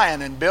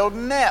flying and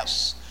building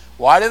nests.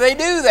 Why do they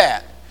do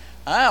that?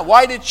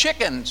 Why do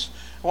chickens?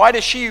 Why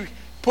does she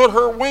put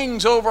her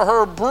wings over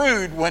her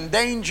brood when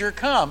danger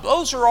comes?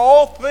 Those are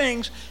all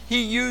things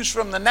he used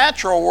from the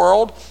natural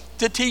world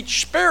to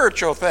teach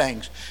spiritual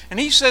things. And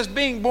he says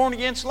being born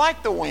again is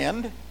like the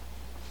wind.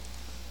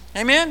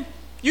 Amen?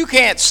 You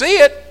can't see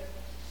it,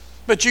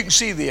 but you can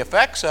see the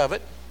effects of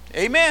it.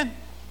 Amen?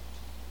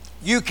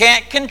 You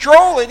can't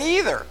control it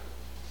either.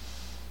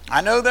 I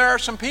know there are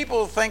some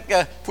people who think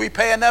if we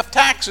pay enough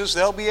taxes,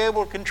 they'll be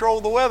able to control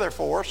the weather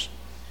for us.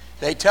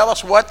 They tell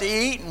us what to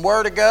eat and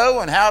where to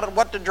go and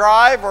what to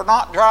drive or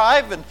not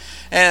drive,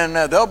 and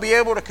they'll be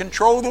able to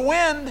control the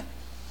wind.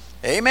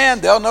 Amen.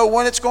 They'll know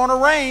when it's going to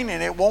rain,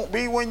 and it won't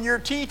be when your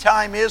tea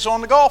time is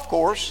on the golf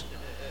course.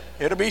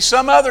 It'll be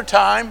some other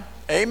time.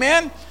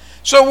 Amen.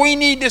 So we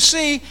need to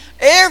see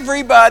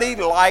everybody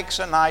likes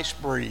a nice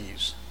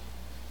breeze.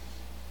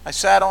 I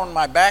sat on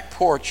my back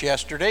porch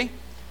yesterday,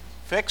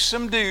 fixed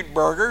some dude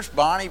burgers.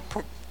 Bonnie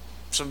put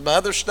some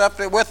other stuff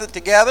with it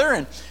together,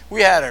 and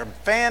we had a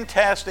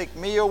fantastic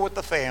meal with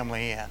the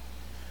family in.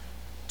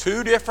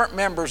 2 different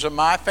members of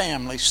my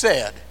family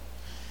said,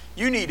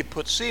 you need to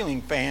put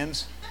ceiling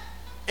fans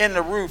in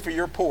the roof of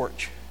your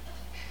porch.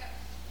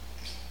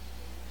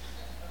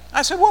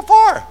 I said, what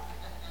for?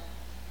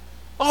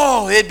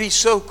 Oh, it'd be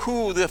so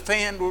cool, the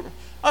fan would.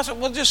 I said,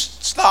 well,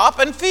 just stop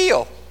and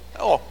feel.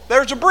 Oh,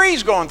 there's a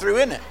breeze going through,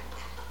 isn't it?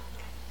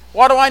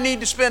 Why do I need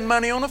to spend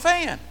money on a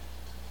fan?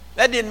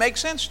 That didn't make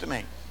sense to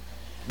me.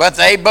 But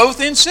they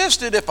both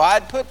insisted if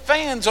I'd put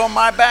fans on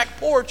my back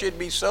porch, it'd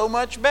be so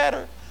much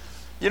better.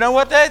 You know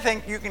what? They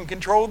think you can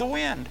control the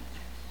wind.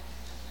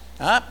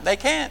 They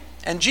can't.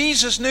 And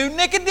Jesus knew,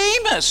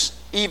 Nicodemus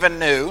even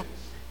knew,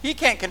 he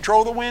can't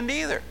control the wind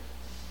either.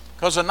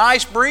 Because a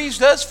nice breeze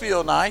does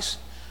feel nice,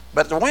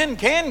 but the wind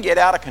can get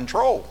out of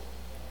control.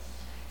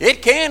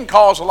 It can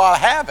cause a lot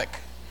of havoc.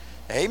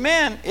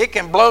 Amen. It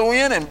can blow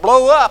in and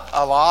blow up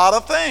a lot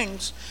of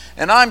things.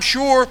 And I'm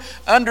sure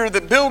under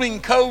the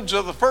building codes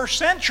of the first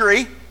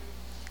century,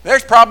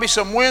 there's probably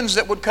some winds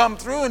that would come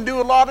through and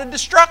do a lot of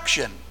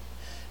destruction.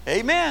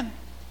 Amen.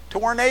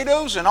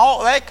 Tornadoes and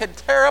all that could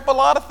tear up a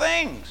lot of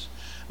things.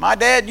 My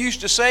dad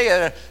used to say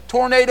a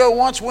tornado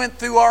once went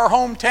through our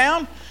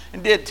hometown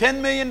and did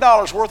 $10 million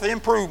worth of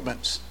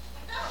improvements.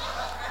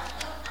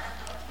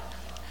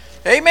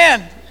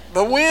 Amen.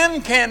 The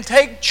wind can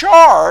take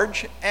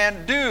charge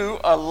and do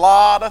a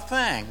lot of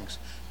things,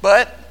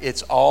 but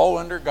it's all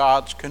under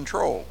God's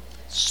control.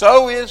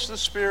 So is the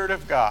Spirit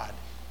of God.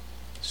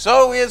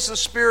 So is the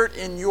Spirit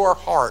in your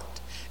heart.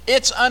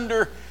 It's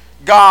under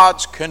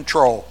God's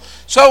control.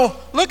 So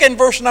look in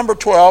verse number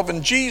 12,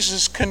 and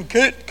Jesus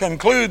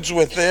concludes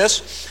with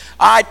this.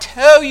 I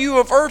tell you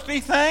of earthly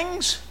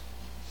things,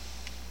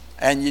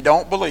 and you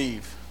don't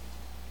believe.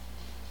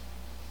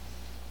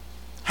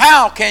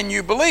 How can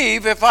you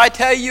believe if I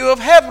tell you of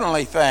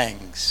heavenly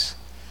things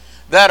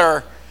that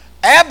are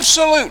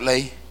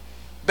absolutely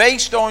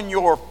based on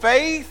your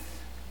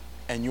faith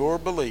and your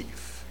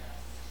belief?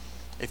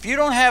 If you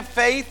don't have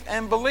faith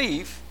and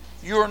belief,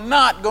 you're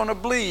not going to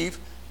believe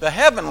the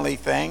heavenly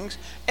things,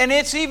 and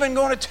it's even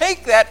going to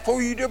take that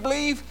for you to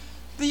believe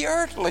the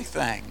earthly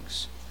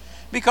things.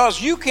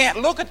 Because you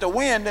can't look at the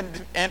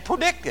wind and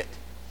predict it.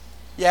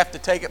 You have to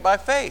take it by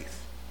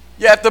faith.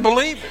 You have to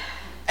believe it.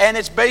 And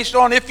it's based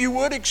on, if you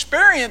would,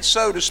 experience,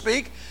 so to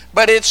speak,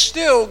 but it's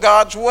still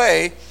God's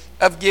way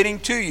of getting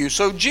to you.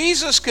 So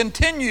Jesus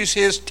continues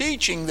his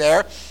teaching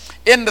there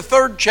in the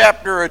 3rd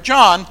chapter of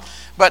John,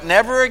 but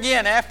never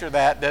again after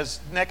that does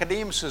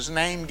Nicodemus'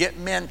 name get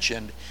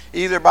mentioned,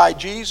 either by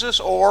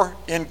Jesus or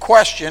in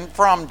question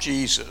from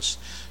Jesus.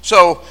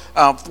 So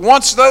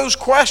once those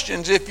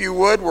questions, if you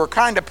would, were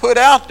kind of put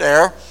out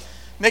there,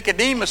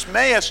 Nicodemus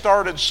may have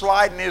started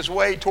sliding his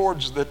way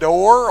towards the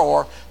door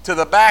or to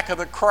the back of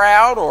the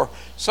crowd or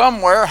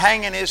somewhere,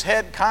 hanging his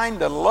head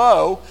kind of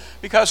low,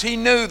 because he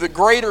knew the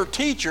greater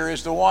teacher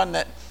is the one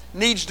that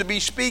needs to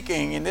be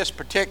speaking in this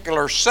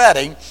particular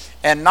setting,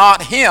 and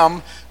not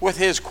him with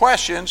his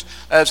questions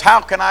as, how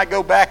can I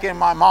go back in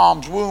my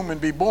mom's womb and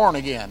be born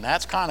again?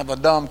 That's kind of a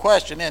dumb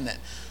question, isn't it?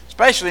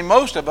 Especially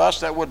most of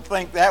us that would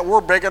think that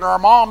we're bigger than our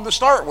mom to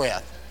start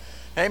with.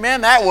 Amen?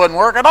 That wouldn't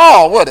work at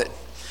all, would it?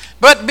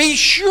 But be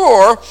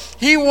sure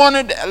he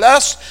wanted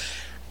us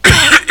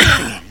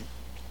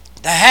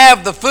to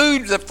have the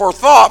food for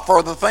thought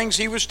for the things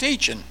he was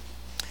teaching.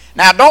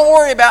 Now, don't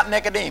worry about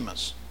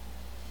Nicodemus.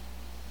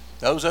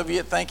 Those of you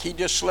that think he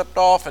just slipped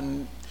off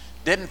and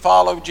didn't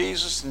follow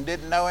Jesus and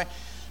didn't know him.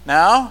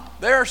 Now,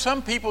 there are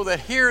some people that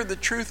hear the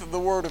truth of the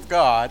Word of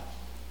God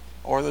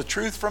or the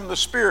truth from the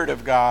Spirit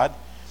of God,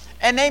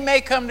 and they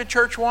may come to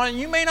church one and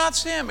you may not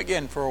see them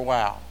again for a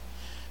while.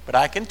 But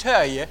I can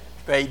tell you,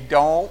 they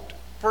don't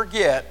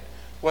forget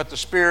what the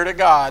Spirit of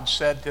God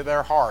said to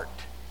their heart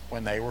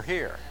when they were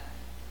here.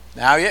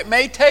 Now, it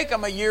may take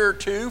them a year or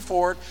two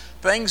for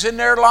things in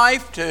their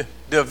life to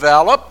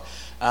develop,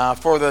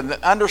 for the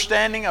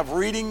understanding of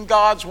reading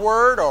God's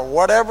Word or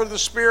whatever the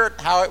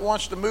Spirit, how it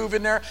wants to move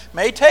in there.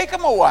 May take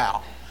them a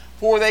while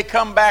before they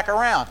come back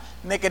around.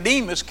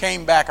 Nicodemus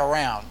came back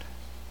around.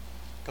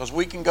 Because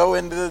we can go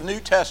into the New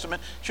Testament,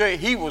 show you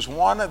he was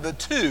one of the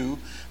two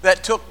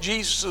that took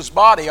Jesus'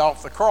 body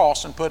off the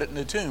cross and put it in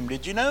the tomb.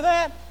 Did you know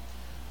that?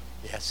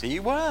 Yes, he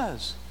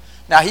was.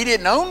 Now, he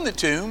didn't own the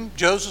tomb.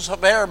 Joseph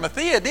of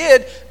Arimathea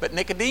did, but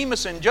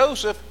Nicodemus and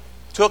Joseph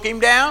took him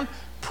down,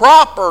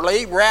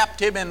 properly wrapped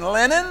him in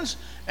linens,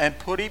 and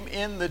put him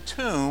in the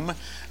tomb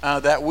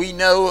that we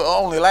know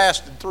only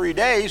lasted 3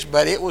 days,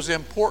 but it was an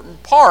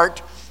important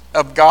part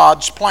of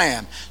God's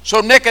plan.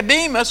 So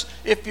Nicodemus,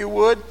 if you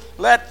would,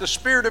 let the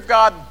Spirit of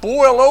God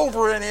boil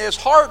over in his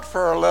heart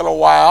for a little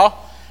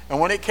while, and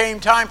when it came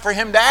time for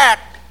him to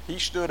act, he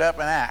stood up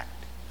and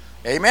acted.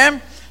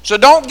 Amen? So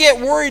don't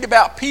get worried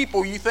about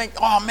people. You think,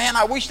 oh man,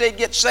 I wish they'd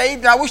get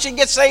saved. I wish they'd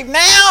get saved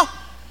now.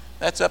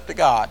 That's up to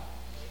God.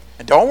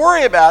 And don't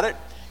worry about it.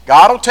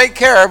 God will take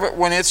care of it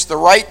when it's the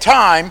right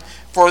time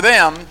for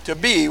them to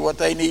be what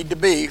they need to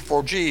be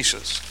for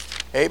Jesus.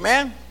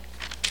 Amen?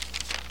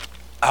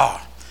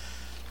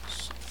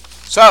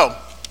 So,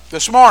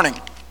 this morning,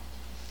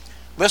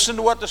 listen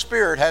to what the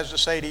Spirit has to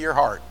say to your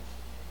heart.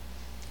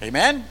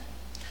 Amen?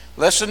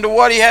 Listen to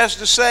what He has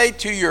to say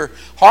to your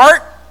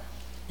heart,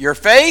 your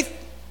faith,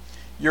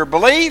 your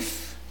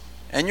belief,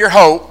 and your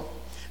hope,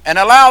 and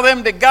allow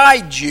them to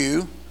guide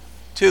you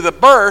to the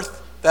birth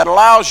that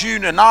allows you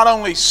to not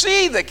only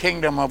see the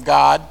kingdom of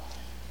God,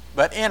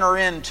 but enter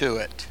into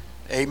it.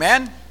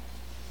 Amen?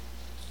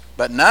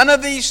 But none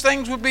of these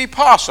things would be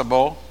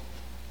possible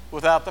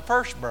without the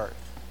first birth.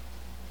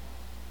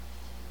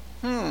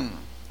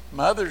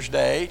 Mother's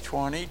Day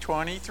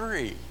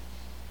 2023.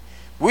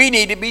 We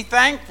need to be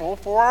thankful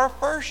for our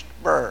first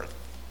birth.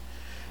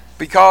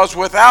 Because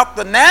without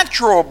the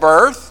natural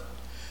birth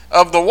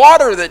of the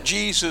water that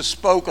Jesus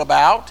spoke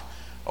about,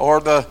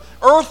 or the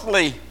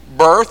earthly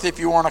birth, if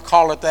you want to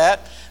call it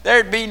that,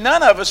 there'd be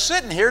none of us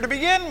sitting here to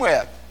begin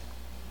with.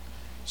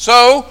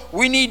 So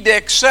we need to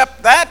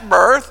accept that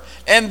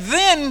birth, and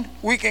then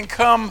we can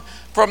come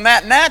from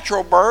that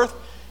natural birth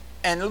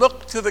and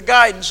look to the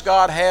guidance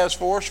God has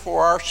for us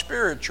for our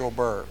spiritual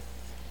birth.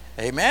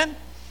 Amen?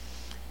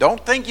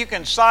 Don't think you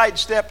can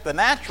sidestep the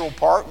natural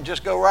part and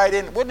just go right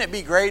in. Wouldn't it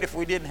be great if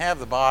we didn't have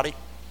the body?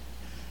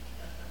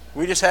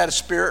 We just had a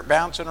spirit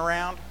bouncing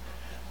around?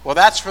 Well,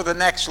 that's for the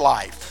next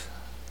life.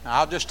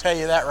 Now, I'll just tell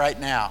you that right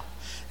now.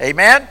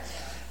 Amen?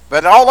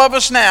 But all of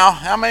us now,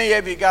 how many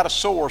of you got a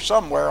sore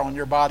somewhere on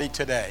your body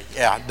today?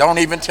 Yeah, don't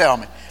even tell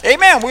me.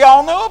 Amen. We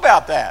all know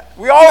about that.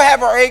 We all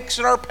have our aches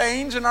and our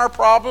pains and our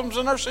problems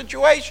and our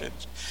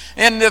situations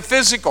in the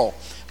physical.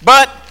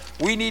 But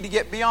we need to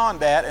get beyond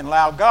that and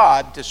allow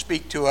God to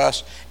speak to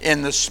us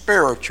in the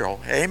spiritual.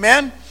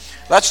 Amen.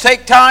 Let's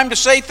take time to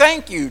say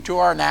thank you to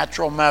our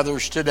natural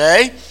mothers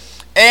today,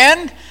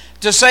 and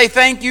to say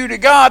thank you to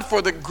God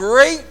for the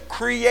great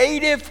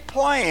creative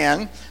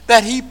plan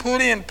that He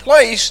put in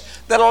place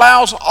that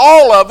allows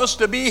all of us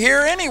to be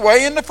here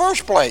anyway in the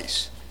first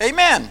place.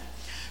 Amen.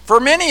 For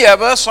many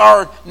of us,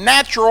 our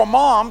natural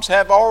moms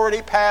have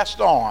already passed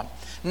on.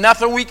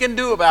 Nothing we can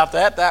do about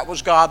that. That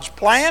was God's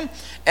plan.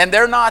 And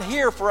they're not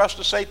here for us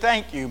to say,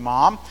 thank you,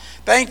 Mom.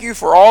 Thank you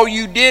for all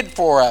you did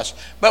for us.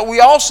 But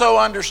we also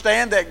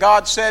understand that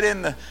God said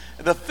in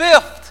the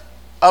fifth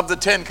of the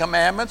 10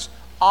 Commandments,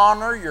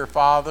 honor your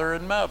father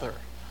and mother.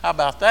 How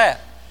about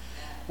that?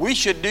 We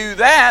should do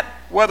that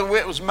whether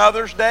it was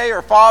Mother's Day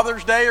or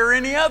Father's Day or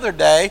any other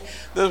day.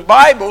 The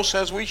Bible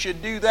says we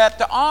should do that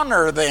to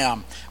honor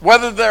them.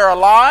 Whether they're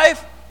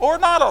alive or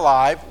not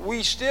alive,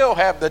 we still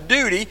have the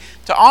duty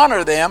to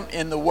honor them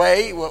in the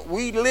way that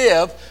we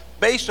live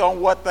based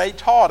on what they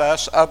taught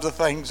us of the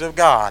things of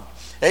God.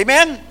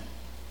 Amen?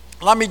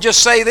 Let me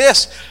just say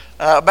this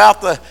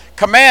about the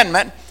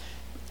commandment.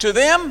 To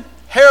them,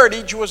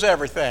 heritage was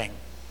everything.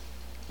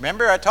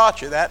 Remember, I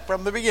taught you that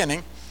from the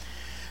beginning.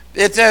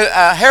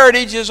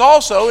 Heritage is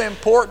also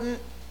important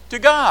to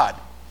God.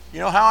 You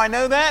know how I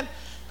know that?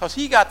 Because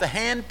He got to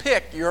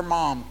hand-pick your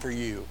mom for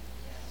you.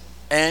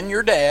 And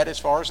your dad, as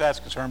far as that's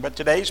concerned. But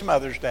today's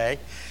Mother's Day.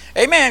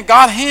 Amen.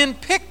 God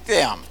hand-picked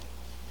them.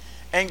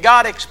 And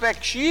God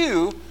expects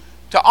you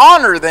to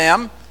honor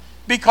them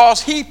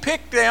because He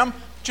picked them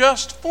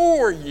just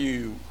for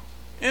you.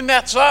 Isn't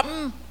that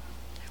something?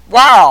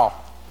 Wow.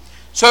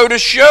 So to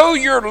show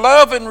your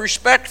love and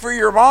respect for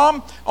your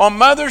mom on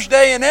Mother's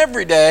Day and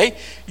every day,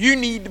 you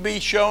need to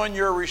be showing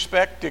your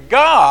respect to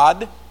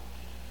God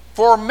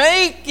for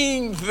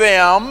making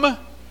them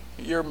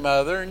your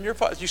mother and your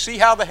father. You see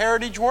how the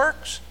heritage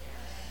works?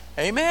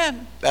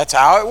 Amen. That's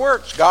how it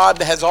works.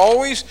 God has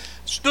always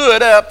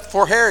stood up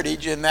for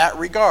heritage in that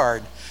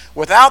regard.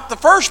 Without the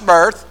first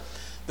birth,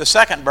 the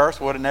second birth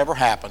would have never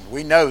happened.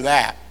 We know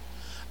that.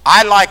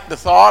 I like the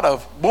thought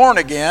of born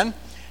again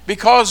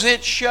because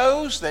it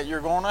shows that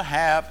you're going to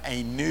have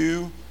a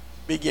new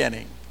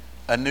beginning,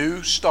 a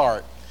new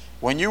start.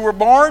 When you were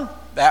born,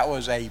 that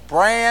was a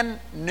brand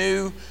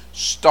new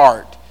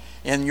start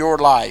in your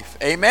life.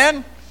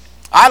 Amen?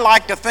 I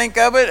like to think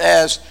of it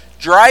as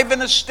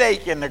driving a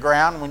stake in the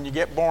ground when you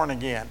get born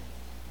again.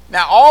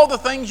 Now, all the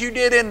things you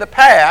did in the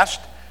past,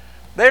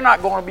 they're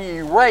not going to be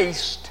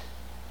erased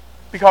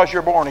because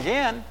you're born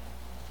again.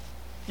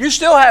 You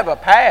still have a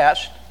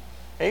past.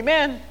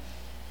 Amen.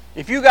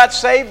 If you got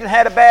saved and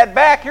had a bad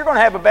back, you're going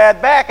to have a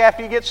bad back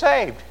after you get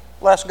saved,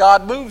 unless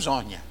God moves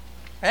on you.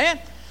 And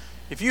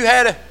if you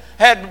had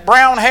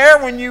brown hair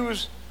when you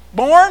was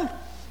born,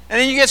 and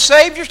then you get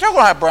saved, you're still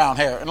going to have brown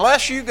hair,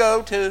 unless you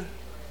go to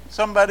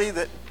somebody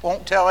that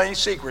won't tell any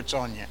secrets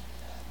on you.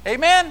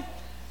 Amen?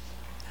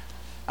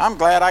 I'm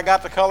glad I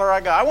got the color I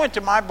got. I went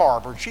to my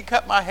barber, and she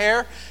cut my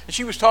hair, and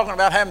she was talking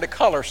about having to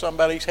color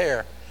somebody's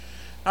hair.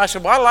 And I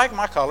said, well, I like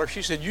my color.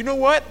 She said, you know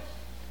what?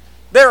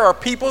 There are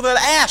people that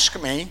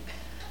ask me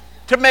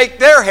to make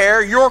their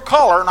hair your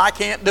color, and I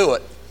can't do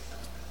it.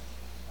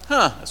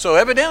 So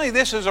evidently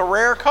this is a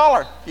rare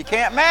color. You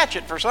can't match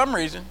it for some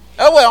reason.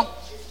 Oh, well.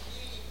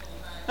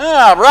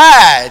 All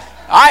right.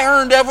 I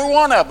earned every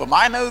one of them.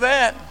 I know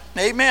that.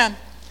 Amen.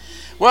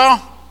 Well,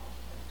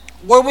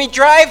 when we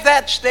drive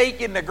that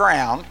stake in the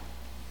ground,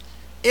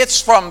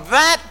 it's from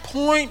that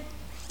point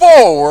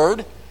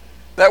forward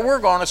that we're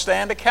going to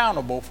stand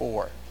accountable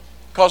for.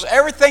 Because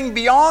everything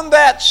beyond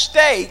that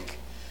stake,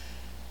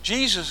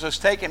 Jesus has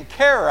taken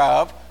care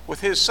of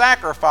with his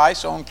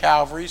sacrifice on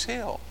Calvary's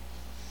Hill.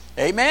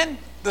 Amen?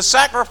 The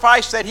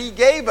sacrifice that he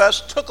gave us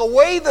took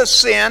away the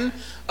sin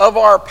of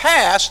our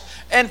past,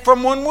 and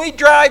from when we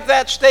drive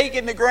that stake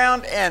in the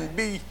ground and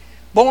be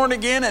born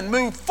again and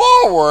move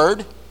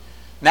forward,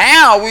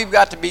 now we've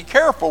got to be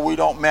careful we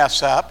don't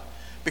mess up,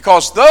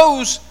 because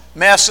those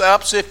mess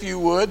ups, if you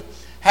would,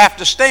 have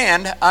to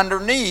stand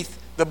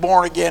underneath the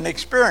born again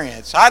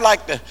experience. I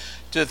like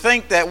to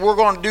think that we're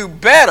going to do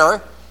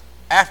better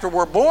after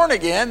we're born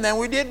again than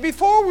we did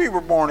before we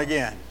were born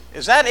again.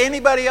 Is that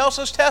anybody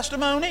else's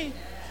testimony?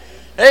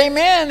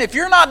 Amen. If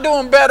you're not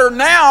doing better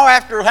now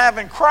after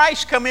having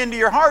Christ come into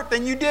your heart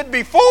than you did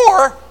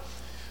before,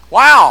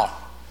 wow.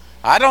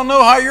 I don't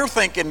know how your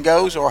thinking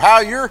goes or how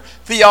your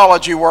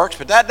theology works,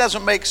 but that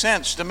doesn't make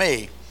sense to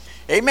me.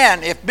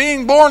 Amen. If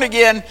being born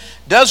again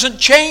doesn't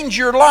change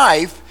your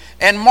life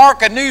and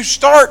mark a new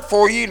start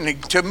for you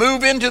to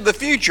move into the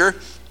future,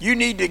 you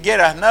need to get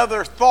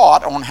another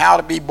thought on how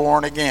to be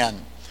born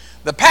again.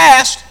 The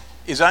past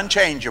is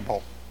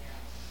unchangeable.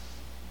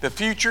 The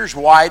future's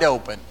wide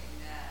open.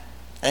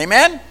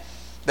 Amen?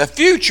 The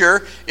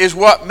future is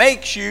what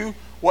makes you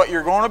what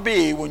you're going to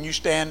be when you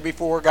stand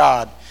before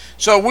God.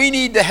 So we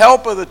need the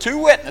help of the two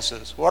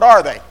witnesses. What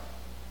are they?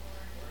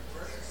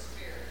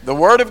 The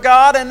Word of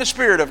God and the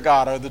Spirit of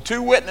God are the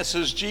two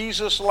witnesses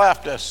Jesus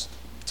left us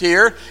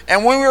here.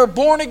 And when we were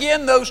born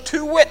again, those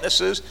two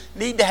witnesses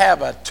need to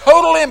have a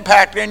total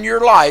impact in your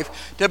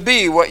life to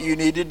be what you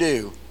need to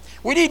do.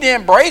 We need to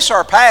embrace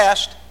our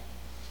past.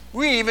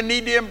 We even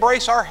need to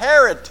embrace our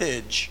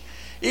heritage.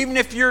 Even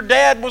if your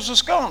dad was a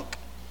skunk.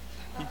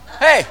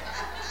 Hey,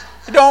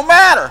 it don't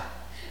matter.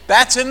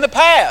 That's in the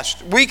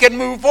past. We can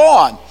move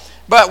on.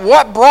 But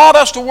what brought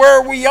us to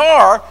where we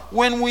are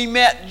when we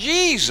met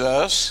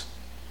Jesus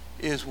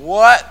is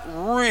what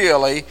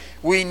really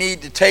we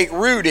need to take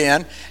root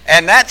in.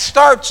 And that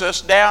starts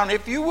us down,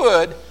 if you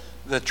would,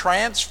 the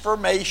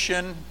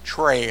transformation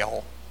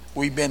trail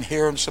we've been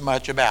hearing so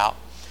much about.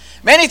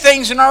 Many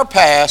things in our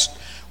past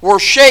were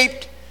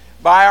shaped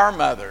by our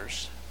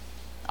mothers.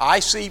 I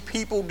see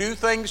people do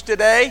things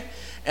today,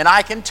 and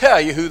I can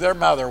tell you who their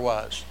mother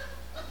was.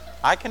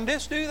 I can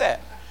just do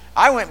that.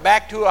 I went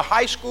back to a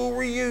high school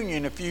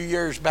reunion a few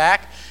years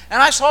back,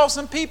 and I saw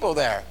some people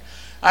there.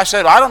 I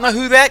said, I don't know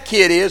who that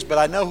kid is, but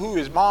I know who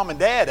his mom and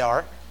dad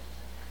are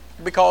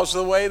because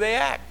of the way they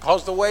act,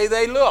 because of the way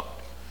they look.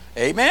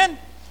 Amen?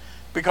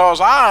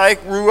 Because I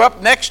grew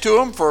up next to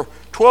them for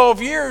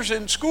 12 years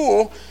in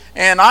school,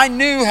 and I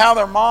knew how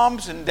their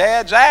moms and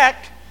dads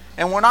act.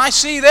 And when I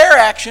see their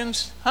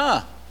actions,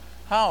 how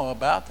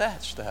about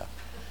that stuff?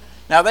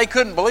 Now, they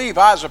couldn't believe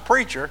I was a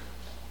preacher,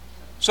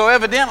 so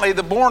evidently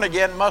the born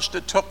again must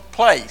have took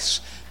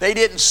place. They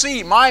didn't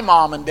see my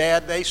mom and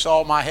dad, they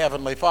saw my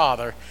Heavenly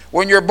Father.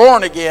 When you're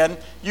born again,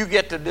 you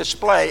get to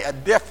display a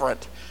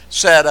different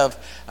set of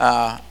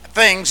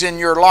things in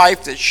your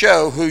life that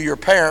show who your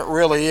parent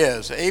really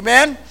is.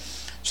 Amen?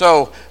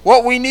 So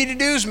what we need to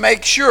do is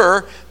make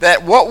sure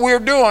that what we're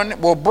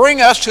doing will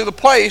bring us to the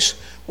place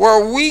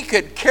where we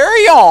could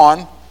carry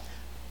on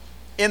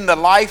in the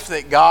life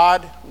that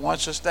God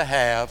wants us to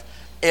have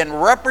in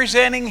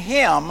representing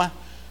Him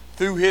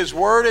through His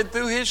Word and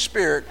through His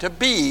Spirit to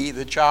be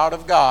the child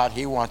of God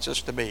He wants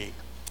us to be.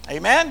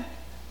 Amen?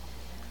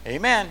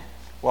 Amen.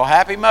 Well,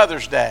 happy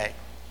Mother's Day.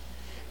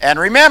 And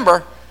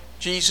remember,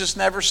 Jesus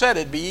never said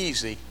it'd be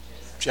easy.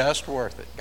 Just worth it.